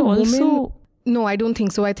 But as a woman... No, I don't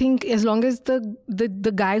think so. I think as long as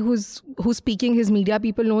the guy who's speaking, his media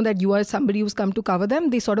people know that you are somebody who's come to cover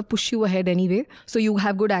them, they sort of push you ahead anyway. So you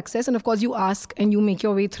have good access, and of course you ask and you make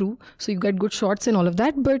your way through. So you get good shots and all of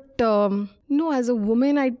that. But no, as a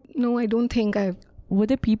woman, I don't think I... Were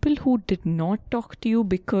there people who did not talk to you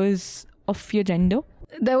because of your gender?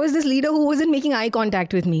 There was this leader who wasn't making eye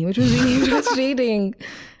contact with me, which was really frustrating.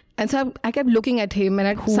 And so I kept looking at him,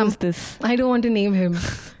 and Who was this? I don't want to name him.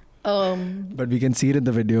 But we can see it in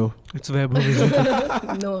the video. It's Vaibhav, isn't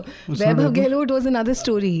it? No, Vaibhav Gehlot was another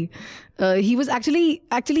story. He was actually,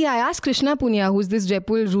 I asked Krishna Punya, who's this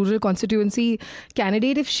Jaipur rural constituency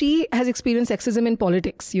candidate, if she has experienced sexism in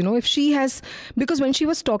politics. If she has, because when she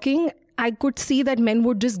was talking, I could see that men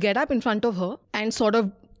would just get up in front of her and sort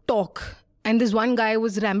of talk. And this one guy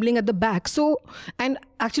was rambling at the back. So, and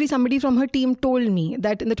actually somebody from her team told me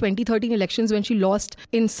that in the 2013 elections, when she lost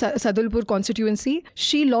in Sadulpur constituency,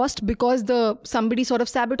 she lost because somebody sort of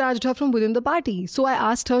sabotaged her from within the party. So I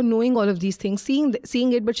asked her, knowing all of these things,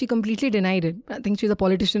 seeing it, but she completely denied it. I think she's a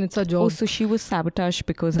politician, it's her job. Oh, so she was sabotaged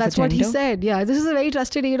because That's of her gender? what he said. Yeah, this is a very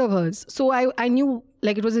trusted aide of hers. So I knew,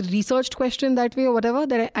 like it was a researched question that way or whatever,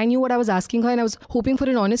 that I knew what I was asking her, and I was hoping for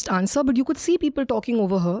an honest answer. But you could see people talking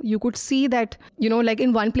over her. You could see that, like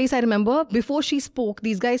in one place I remember, before she spoke,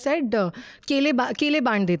 these guys said, kele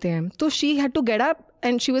बांट देते हैं. So she had to get up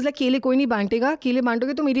and she was like, केले कोई नहीं बांटेगा, केले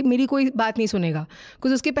बांटोगे तो मेरी कोई बात नहीं सुनेगा.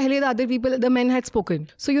 Because उसके पहले the men had spoken.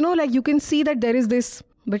 So like you can see that there is this,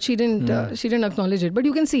 but she didn't acknowledge it. But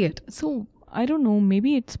you can see it. So I don't know,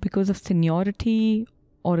 maybe it's because of seniority,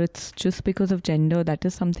 or it's just because of gender. That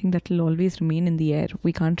is something that will always remain in the air.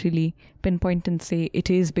 We can't really pinpoint and say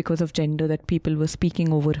it is because of gender that people were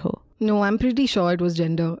speaking over her. No, I'm pretty sure it was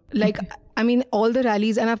gender. Like, okay. All the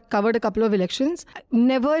rallies, and I've covered a couple of elections,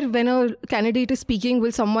 never when a candidate is speaking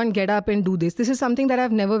will someone get up and do this. This is something that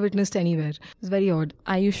I've never witnessed anywhere. It's very odd.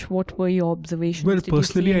 Ayush, what were your observations? Well,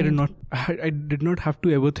 personally, I did not have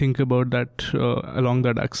to ever think about that along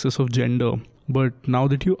that axis of gender. But now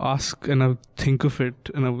that you ask and I think of it,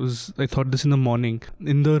 and I thought this in the morning.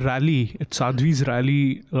 In the rally, at Sadhvi's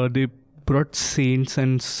rally, they brought saints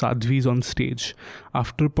and sadhvis on stage.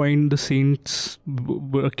 After a point, the saints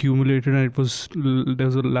were accumulated, and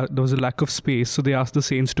there was a lack of space. So they asked the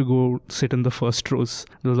saints to go sit in the first rows.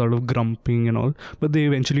 There was a lot of grumping and all, but they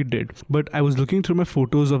eventually did. But I was looking through my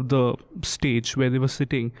photos of the stage where they were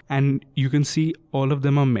sitting, and you can see all of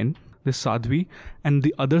them are men. This Sadhvi, and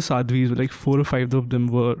the other Sadhvis, like 4 or 5 of them,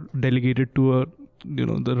 were delegated to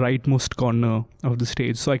the rightmost corner of the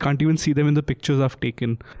stage. So I can't even see them in the pictures I've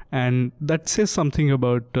taken. And that says something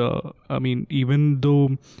about, even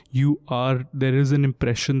though there is an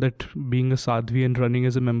impression that being a Sadhvi and running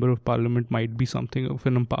as a member of parliament might be something of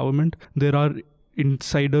an empowerment. There are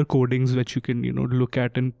insider codings which you can, look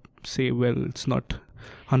at and say, well, it's not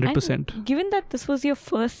 100%. And given that this was your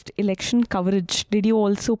first election coverage, did you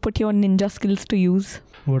also put your ninja skills to use?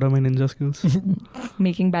 What are my ninja skills?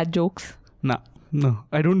 Making bad jokes? No.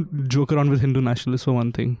 I don't joke around with Hindu nationalists for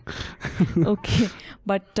one thing. Okay.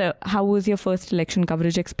 But how was your first election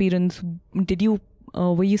coverage experience?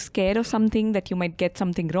 Were you scared of something, that you might get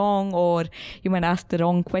something wrong, or you might ask the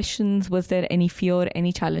wrong questions? Was there any fear,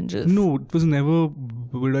 any challenges? No, it was never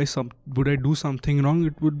would I do something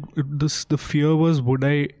wrong. The fear was, would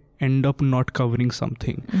I end up not covering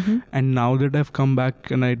something? Mm-hmm. And now that I've come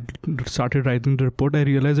back and I started writing the report, I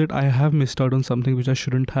realized that I have missed out on something which I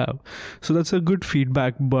shouldn't have. So that's a good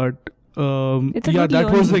feedback, but It's a Yeah, good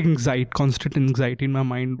that was learning. like constant anxiety in my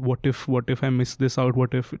mind. What if I miss this out?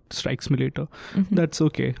 What if it strikes me later? That's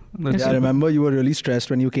okay. That's Yeah, I remember you were really stressed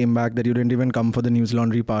when you came back that you didn't even come for the news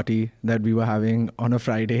laundry party that we were having on a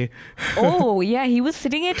Friday. Oh yeah, he was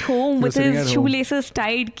sitting at home He with was sitting his at home. shoelaces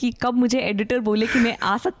tied कि कब मुझे editor बोले कि मैं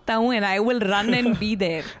आ सकता हूँ and I will run and be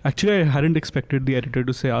there. Actually, I hadn't expected the editor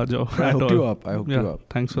to say "Aa jao." I at hooked all. you up. I hooked you up.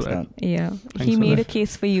 Thanks for that. Yeah, Thanks he for made that. a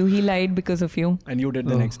case for you. He lied because of you. And you did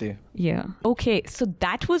the Oh. next day. Yeah. Okay, so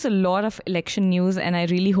that was a lot of election news, and I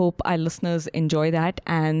really hope our listeners enjoy that.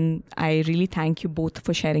 And I really thank you both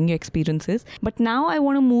for sharing your experiences. But now I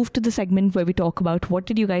want to move to the segment where we talk about what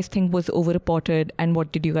did you guys think was overreported and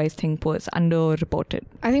what did you guys think was underreported.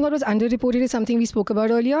 I think what was underreported is something we spoke about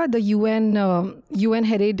earlier. The UN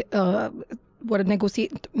headed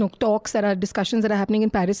talks that are discussions that are happening in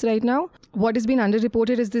Paris right now. What has been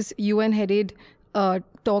underreported is this UN headed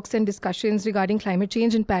talks and discussions regarding climate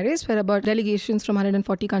change in Paris, where about delegations from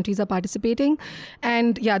 140 countries are participating.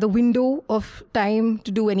 And yeah, the window of time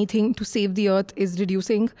to do anything to save the earth is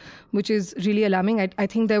reducing, which is really alarming. I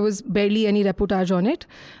think there was barely any reportage on it.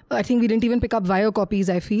 I think we didn't even pick up wire copies,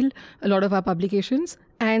 I feel, a lot of our publications.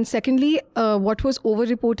 And secondly, what was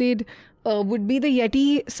overreported would be the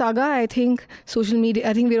Yeti saga. I think social media,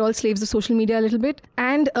 I think we're all slaves of social media a little bit.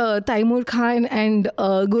 And Taimur Khan and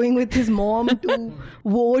going with his mom to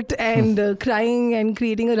vote and crying and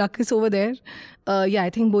creating a ruckus over there. Yeah,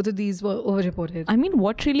 I think both of these were overreported. I mean,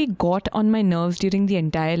 what really got on my nerves during the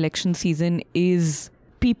entire election season is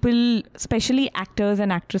people, especially actors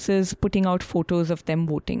and actresses, putting out photos of them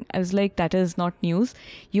voting. I was like, that is not news.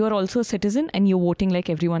 You are also a citizen and you're voting like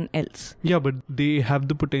everyone else. Yeah, but they have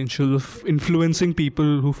the potential of influencing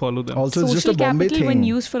people who follow them. Also, it's just Social a Bombay capital, thing. when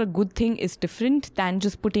used for a good thing, is different than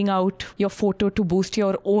just putting out your photo to boost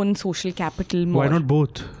your own social capital more. Why not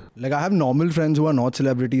both? Like, I have normal friends who are not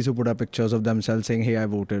celebrities who put up pictures of themselves saying, hey, I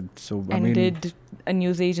voted. So, I And mean, did a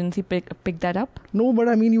news agency pick that up? no, but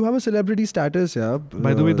I mean, you have a celebrity status, yeah.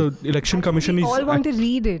 By the way, the election commission We is all want to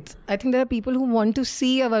read it. I think there are people who want to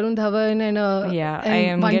see a Varun Dhawan and Yeah, and I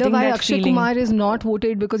am wonder getting why that Akshay feeling. Kumar is not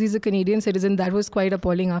voted because he's a Canadian citizen. That was quite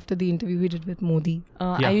appalling after the interview he did with Modi.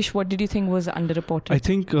 Yeah. Ayush, what did you think was underreported? I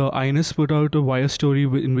think INS put out a wire story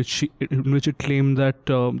in which it claimed that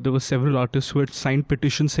there were several artists who had signed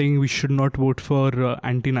petitions saying we should not vote for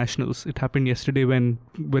anti-nationals. It happened yesterday when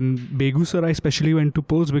Begusarai especially went to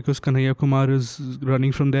polls because Kanhaiya Kumar is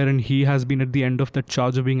running from there and he has been at the end of that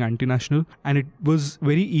charge of being anti-national. And it was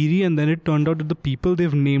very eerie, and then it turned out that the people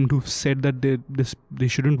they've named who've said that they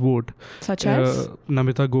shouldn't vote, Such as?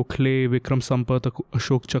 Namita Gokhale, Vikram Sampath,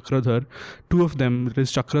 Ashok Chakradhar, two of them,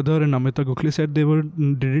 Riz Chakradhar and Namita Gokhale, said they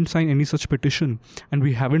didn't sign any such petition, and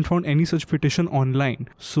we haven't found any such petition online.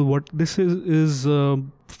 So what this is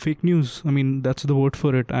fake news. I mean, that's the word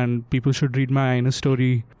for it, and people should read my INS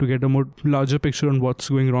story to get a more larger picture on what's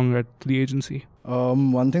going wrong at the agency.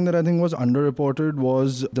 One thing that I think was underreported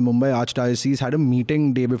was the Mumbai Archdiocese had a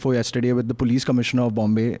meeting day before yesterday with the police commissioner of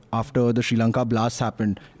Bombay after the Sri Lanka blasts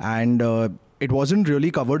happened, and it wasn't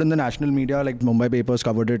really covered in the national media. Like Mumbai papers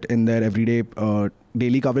covered it in their everyday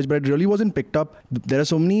daily coverage, but it really wasn't picked up. There are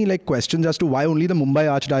so many questions as to why only the Mumbai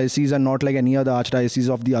Archdiocese and not any other archdiocese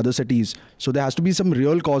of the other cities. So there has to be some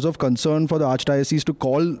real cause of concern for the Archdiocese to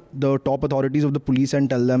call the top authorities of the police and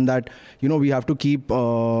tell them that we have to keep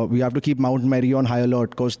Mount Mary on high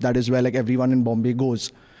alert because that is where everyone in Bombay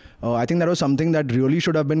goes. I think that was something that really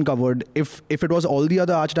should have been covered. If it was all the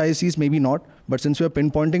other archdioceses, maybe not. But since we're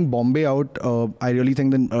pinpointing Bombay out, I really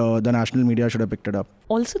think the national media should have picked it up.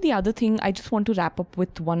 Also, the other thing, I just want to wrap up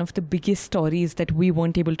with one of the biggest stories that we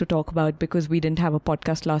weren't able to talk about because we didn't have a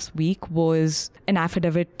podcast last week, was an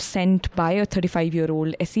affidavit sent by a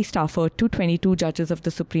 35-year-old SC staffer to 22 judges of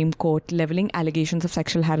the Supreme Court leveling allegations of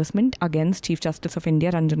sexual harassment against Chief Justice of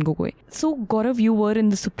India, Ranjan Gogoi. So, Gaurav, you were in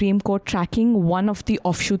the Supreme Court tracking one of the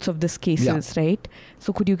offshoots of this cases, right?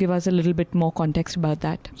 So, could you give us a little bit more context about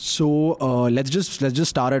that? So, let's just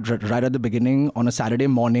start right at the beginning on a Saturday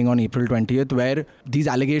morning on April 20th, where these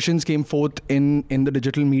allegations came forth in the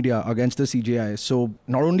digital media against the CJI. So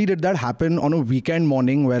not only did that happen on a weekend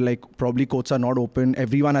morning where probably courts are not open,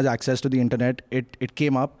 everyone has access to the internet, it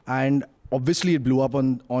came up and obviously it blew up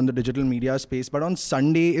on the digital media space. But on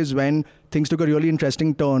Sunday is when things took a really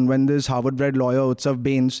interesting turn when this Harvard-bred lawyer Utsav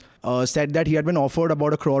Bains said that he had been offered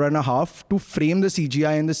about $1.5 crore to frame the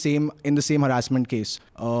CGI in the same harassment case.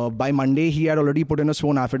 By Monday, he had already put in a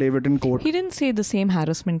sworn affidavit in court. He didn't say the same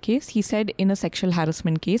harassment case. He said in a sexual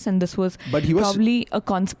harassment case, and this was probably a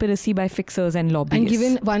conspiracy by fixers and lobbyists. And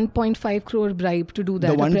given 1.5 crore bribe to do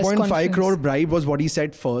that. The 1.5 crore bribe was what he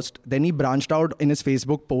said first. Then he branched out in his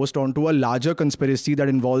Facebook post onto a larger conspiracy that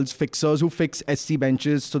involves fixers who fix SC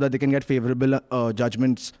benches so that they can get favorable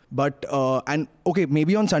judgments. But,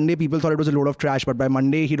 maybe on Sunday people thought it was a load of trash, but by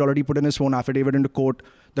Monday he'd already put in his sworn affidavit into court.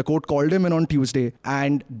 The court called him in on Tuesday,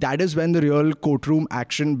 and that is when the real courtroom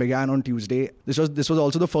action began on Tuesday. This was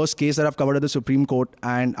also the first case that I've covered at the Supreme Court,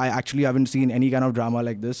 and I actually haven't seen any kind of drama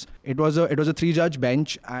like this. It was a 3-judge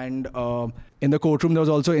bench, and in the courtroom there was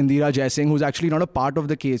also Indira Jaising, who's actually not a part of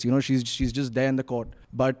the case. You know, she's just there in the court.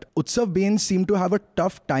 But Utsav Bains seemed to have a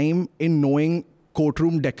tough time in knowing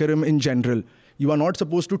courtroom decorum in general. You are not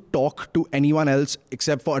supposed to talk to anyone else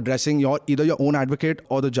except for addressing either your own advocate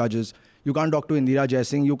or the judges. You can't talk to Indira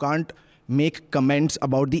Jaising. You can't make comments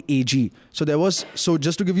about the AG. So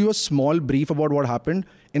just to give you a small brief about what happened,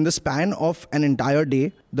 in the span of an entire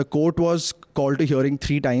day, the court was called to hearing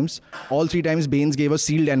 3 times. All 3 times, Bains gave a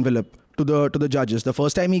sealed envelope to the judges. The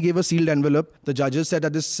first time he gave a sealed envelope, the judges said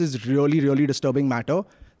that this is really, really disturbing matter.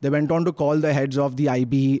 They went on to call the heads of the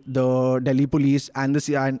IB, the Delhi police and the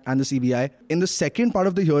CBI. In the second part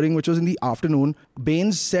of the hearing, which was in the afternoon,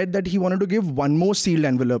 Bains said that he wanted to give one more sealed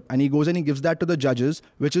envelope, and he goes and he gives that to the judges,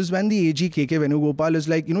 which is when the AG KK Venugopal is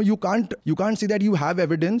like, you can't say that you have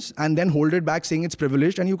evidence and then hold it back saying it's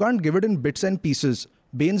privileged, and you can't give it in bits and pieces.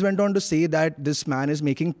 Bains went on to say that this man is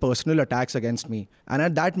making personal attacks against me. And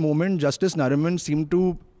at that moment, Justice Nariman seemed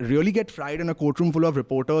to really get fried in a courtroom full of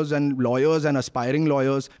reporters and lawyers and aspiring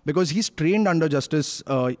lawyers, because he's trained under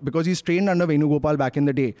Venugopal back in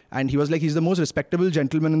the day. And he was like, he's the most respectable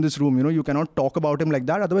gentleman in this room. You know, you cannot talk about him like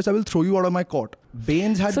that. Otherwise, I will throw you out of my court.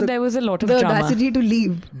 Bains had there was a lot of the drama. audacity to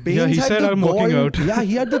leave. He said, I'm walking out. Yeah,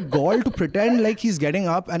 he had the gall to pretend like he's getting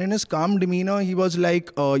up. And in his calm demeanor, he was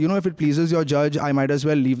like, if it pleases your judge, I might as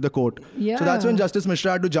well leave the court. Yeah. So that's when Justice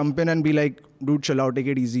Mishra had to jump in and be like, dude, chill out, take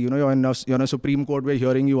it easy. You're in a Supreme Court, we're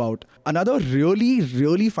hearing you out. Another really,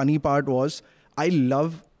 really funny part was, I'm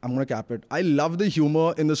going to cap it. I love the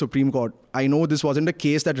humor in the Supreme Court. I know this wasn't a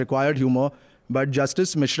case that required humor, but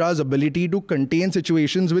Justice Mishra's ability to contain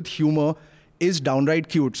situations with humor is downright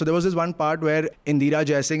cute. So there was this one part where Indira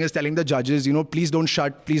Jaising is telling the judges, please don't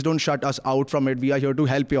shut us out from it. We are here to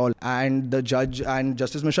help you all. And the judge and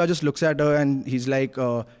Justice Mishra just looks at her and he's like,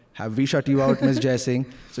 have we shut you out, Ms. Jaising?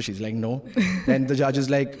 So she's like, no. Then the judge is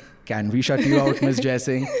like, can we shut you out, Ms.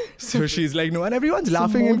 Jaising? So she's like, no. And everyone's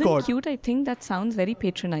laughing in court. More than cute, I think that sounds very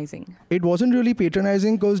patronizing. It wasn't really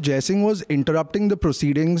patronizing because Jaising was interrupting the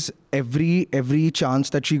proceedings every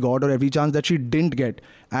chance that she got or every chance that she didn't get.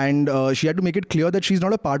 And she had to make it clear that she's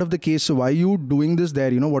not a part of the case. So why are you doing this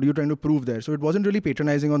there? What are you trying to prove there? So it wasn't really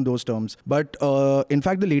patronizing on those terms. But in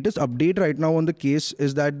fact, the latest update right now on the case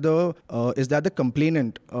is that the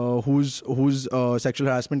complainant, whose sexual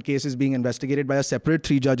harassment case is being investigated by a separate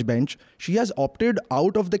 3-judge bench, she has opted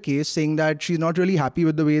out of the case, saying that she's not really happy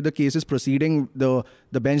with the way the case is proceeding. The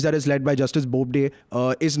bench that is led by Justice Bobde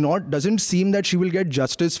doesn't seem that she will get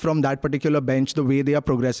justice from that particular bench the way they are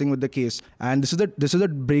progressing with the case. And this is a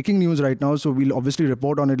breaking news right now, so we'll obviously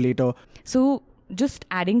report on it later. So just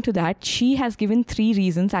adding to that, she has given 3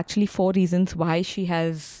 reasons, actually 4 reasons why she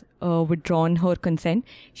has withdrawn her consent.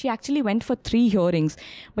 She actually went for 3 hearings,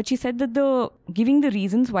 but she said that giving the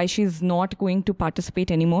reasons why she's not going to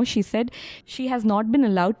participate anymore, she said she has not been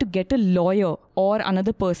allowed to get a lawyer or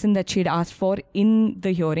another person that she'd asked for in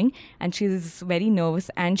the hearing, and she's very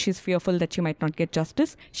nervous and she's fearful that she might not get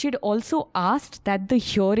justice. She'd also asked that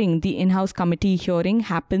the in-house committee hearing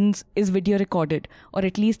is video recorded, or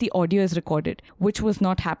at least the audio is recorded, which was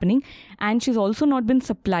not happening. And she's also not been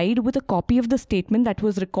supplied with a copy of the statement that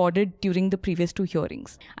was recorded during the previous 2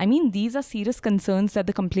 hearings. I mean, these are serious concerns that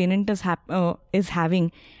the complainant is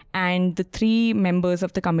having, and the 3 members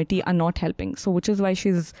of the committee are not helping. So which is why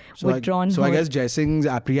she's withdrawn. I guess Jaising's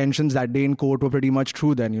apprehensions that day in court were pretty much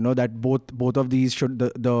true then, that both of these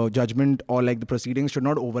the judgment or like the proceedings should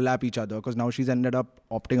not overlap each other, because now she's ended up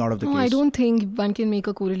opting out of the case. I don't think one can make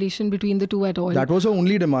a correlation between the 2 at all. That was her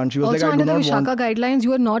only demand. She was also, like, I do not want... Also under the Vishaka guidelines,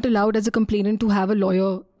 you are not allowed as a complainant to have a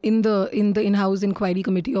lawyer in the in-house inquiry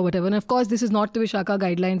committee or whatever. And of course, this is not the Vishaka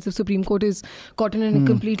guidelines. The Supreme Court is caught in a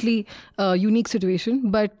completely unique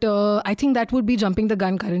situation. But I think that would be jumping the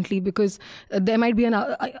gun currently, because there might be an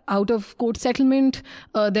out-of-court settlement.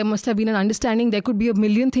 There must have been an understanding. There could be a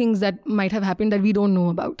million things that might have happened that we don't know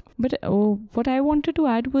about. But what I wanted to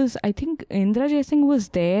add was, I think Indra Jaising was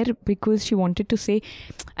there because she wanted to say,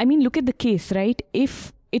 I mean, look at the case, right?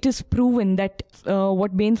 If it is proven that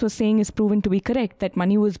what Bains was saying is proven to be correct, that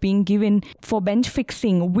money was being given for bench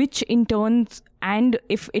fixing, which in turn, and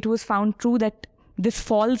if it was found true that this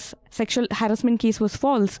false sexual harassment case was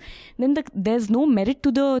false, then there's no merit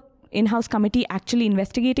to the in-house committee actually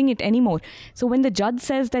investigating it anymore. So when the judge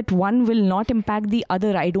says that one will not impact the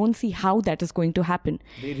other, I don't see how that is going to happen.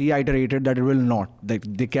 They reiterated that it will not. They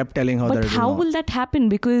kept telling her that it will not. But how will that happen?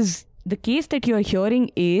 Because the case that you're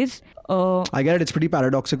hearing is... I get it. It's pretty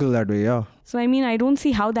paradoxical that way, yeah. So, I mean, I don't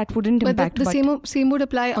see how that wouldn't impact. But the same would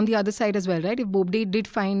apply on the other side as well, right? If Bobde did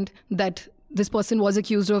find that this person was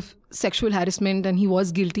accused of sexual harassment and he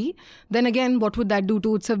was guilty, then again, what would that do to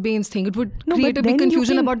Utsav Bains' thing? It would create a big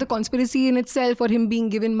confusion about the conspiracy in itself, or him being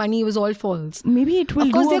given money was all false. Maybe it will.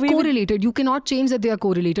 Of course, they're correlated. You cannot change that they are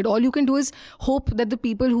correlated. All you can do is hope that the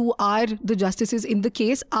people who are the justices in the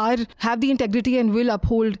case have the integrity and will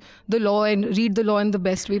uphold the law and read the law in the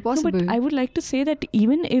best way possible. No, but I would like to say that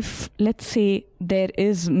even if, let's say, there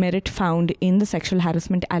is merit found in the sexual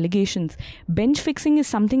harassment allegations, bench fixing is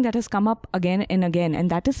something that has come up again and again, and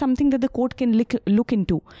that is something that the court can look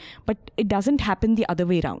into. But it doesn't happen the other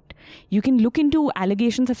way around. You can look into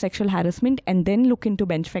allegations of sexual harassment and then look into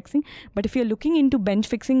bench fixing. But if you're looking into bench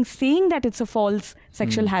fixing, saying that it's a false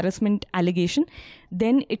sexual harassment allegation,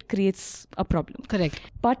 then it creates a problem. Correct.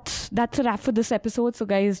 But that's a wrap for this episode. So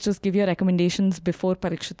guys, just give your recommendations before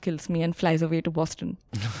Parikshit kills me and flies away to Boston.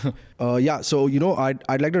 So,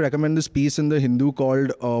 I'd like to recommend this piece in The Hindu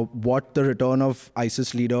called What the Return of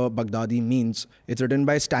ISIS Leader Baghdadi Means. It's written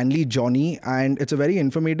by Stanley Johnny, and it's a very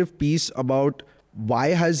informative piece about why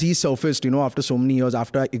has he surfaced, after so many years,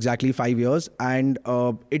 after exactly 5 years. And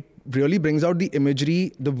it really brings out the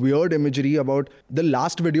imagery, the weird imagery about the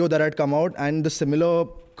last video that had come out and the similar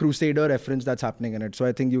Crusader reference that's happening in it. So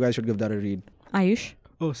I think you guys should give that a read. Ayush?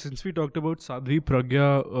 Oh, since we talked about Sadhvi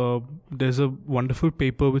Pragya, there's a wonderful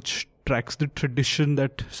paper which tracks the tradition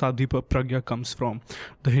that Sadhvi Pragya comes from.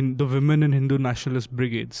 The women in Hindu nationalist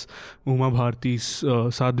brigades, Uma Bharti's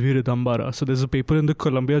Sadhvi Ridambara. So there's a paper in the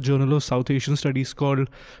Columbia Journal of South Asian Studies called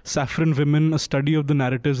Saffron Women, a study of the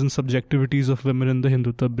narratives and subjectivities of women in the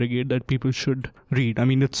Hindutva brigade that people should read. I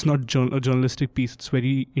mean, it's not a journalistic piece, it's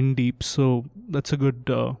very in-deep, so that's a good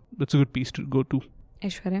piece to go to.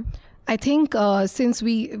 Aishwarya? I think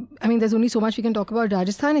there's only so much we can talk about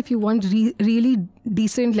Rajasthan. If you want really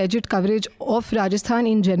decent, legit coverage of Rajasthan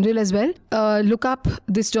in general as well, look up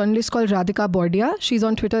this journalist called Radhika Bordia. She's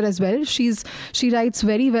on Twitter as well. She writes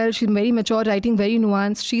very well. She's very mature writing, very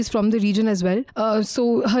nuanced. She's from the region as well.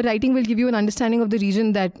 So her writing will give you an understanding of the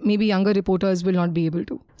region that maybe younger reporters will not be able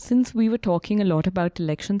to. Since we were talking a lot about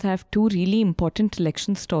elections, I have two really important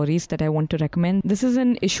election stories that I want to recommend. This is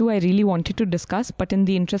an issue I really wanted to discuss, but in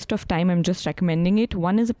the interest of time, I'm just recommending it.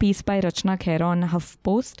 One is a piece by Rachna Khera on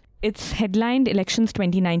HuffPost. It's headlined Elections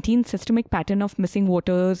 2019, Systemic Pattern of Missing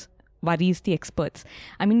Voters Worries the Experts.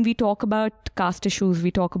 I mean, we talk about caste issues, we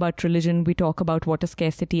talk about religion, we talk about water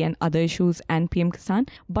scarcity and other issues and PM Kisan.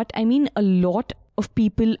 But I mean, a lot of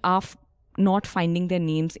people are not finding their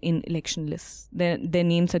names in election lists. Their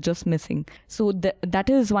names are just missing. So that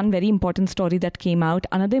is one very important story that came out.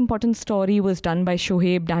 Another important story was done by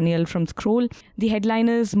Shoaib Daniel from Scroll. The headline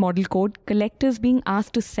is Model Code, Collectors Being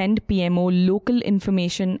Asked to Send PMO Local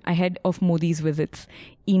Information Ahead of Modi's Visits.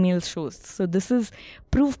 Email shows. So this is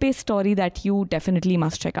proof-based story that you definitely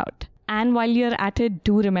must check out. And while you're at it,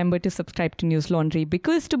 do remember to subscribe to News Laundry,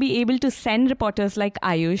 because to be able to send reporters like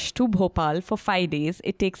Ayush to Bhopal for 5 days,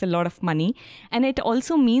 it takes a lot of money. And it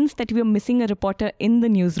also means that we're missing a reporter in the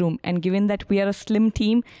newsroom. And given that we are a slim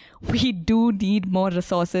team, we do need more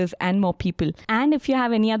resources and more people. And if you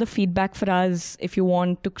have any other feedback for us, if you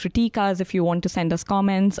want to critique us, if you want to send us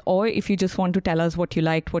comments, or if you just want to tell us what you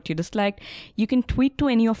liked, what you disliked, you can tweet to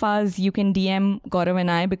any of us. You can DM Gaurav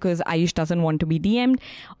and I, because Ayush doesn't want to be DM'd.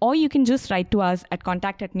 Or you can just write to us at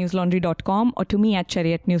contact@newslaundry.com or to me at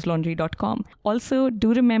cherry@newslaundry.com. Also,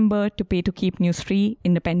 do remember to pay to keep news free,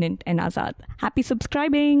 independent and azad. Happy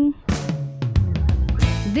subscribing!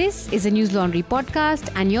 This is a News Laundry podcast,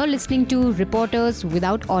 and you're listening to Reporters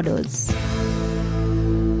Without Orders.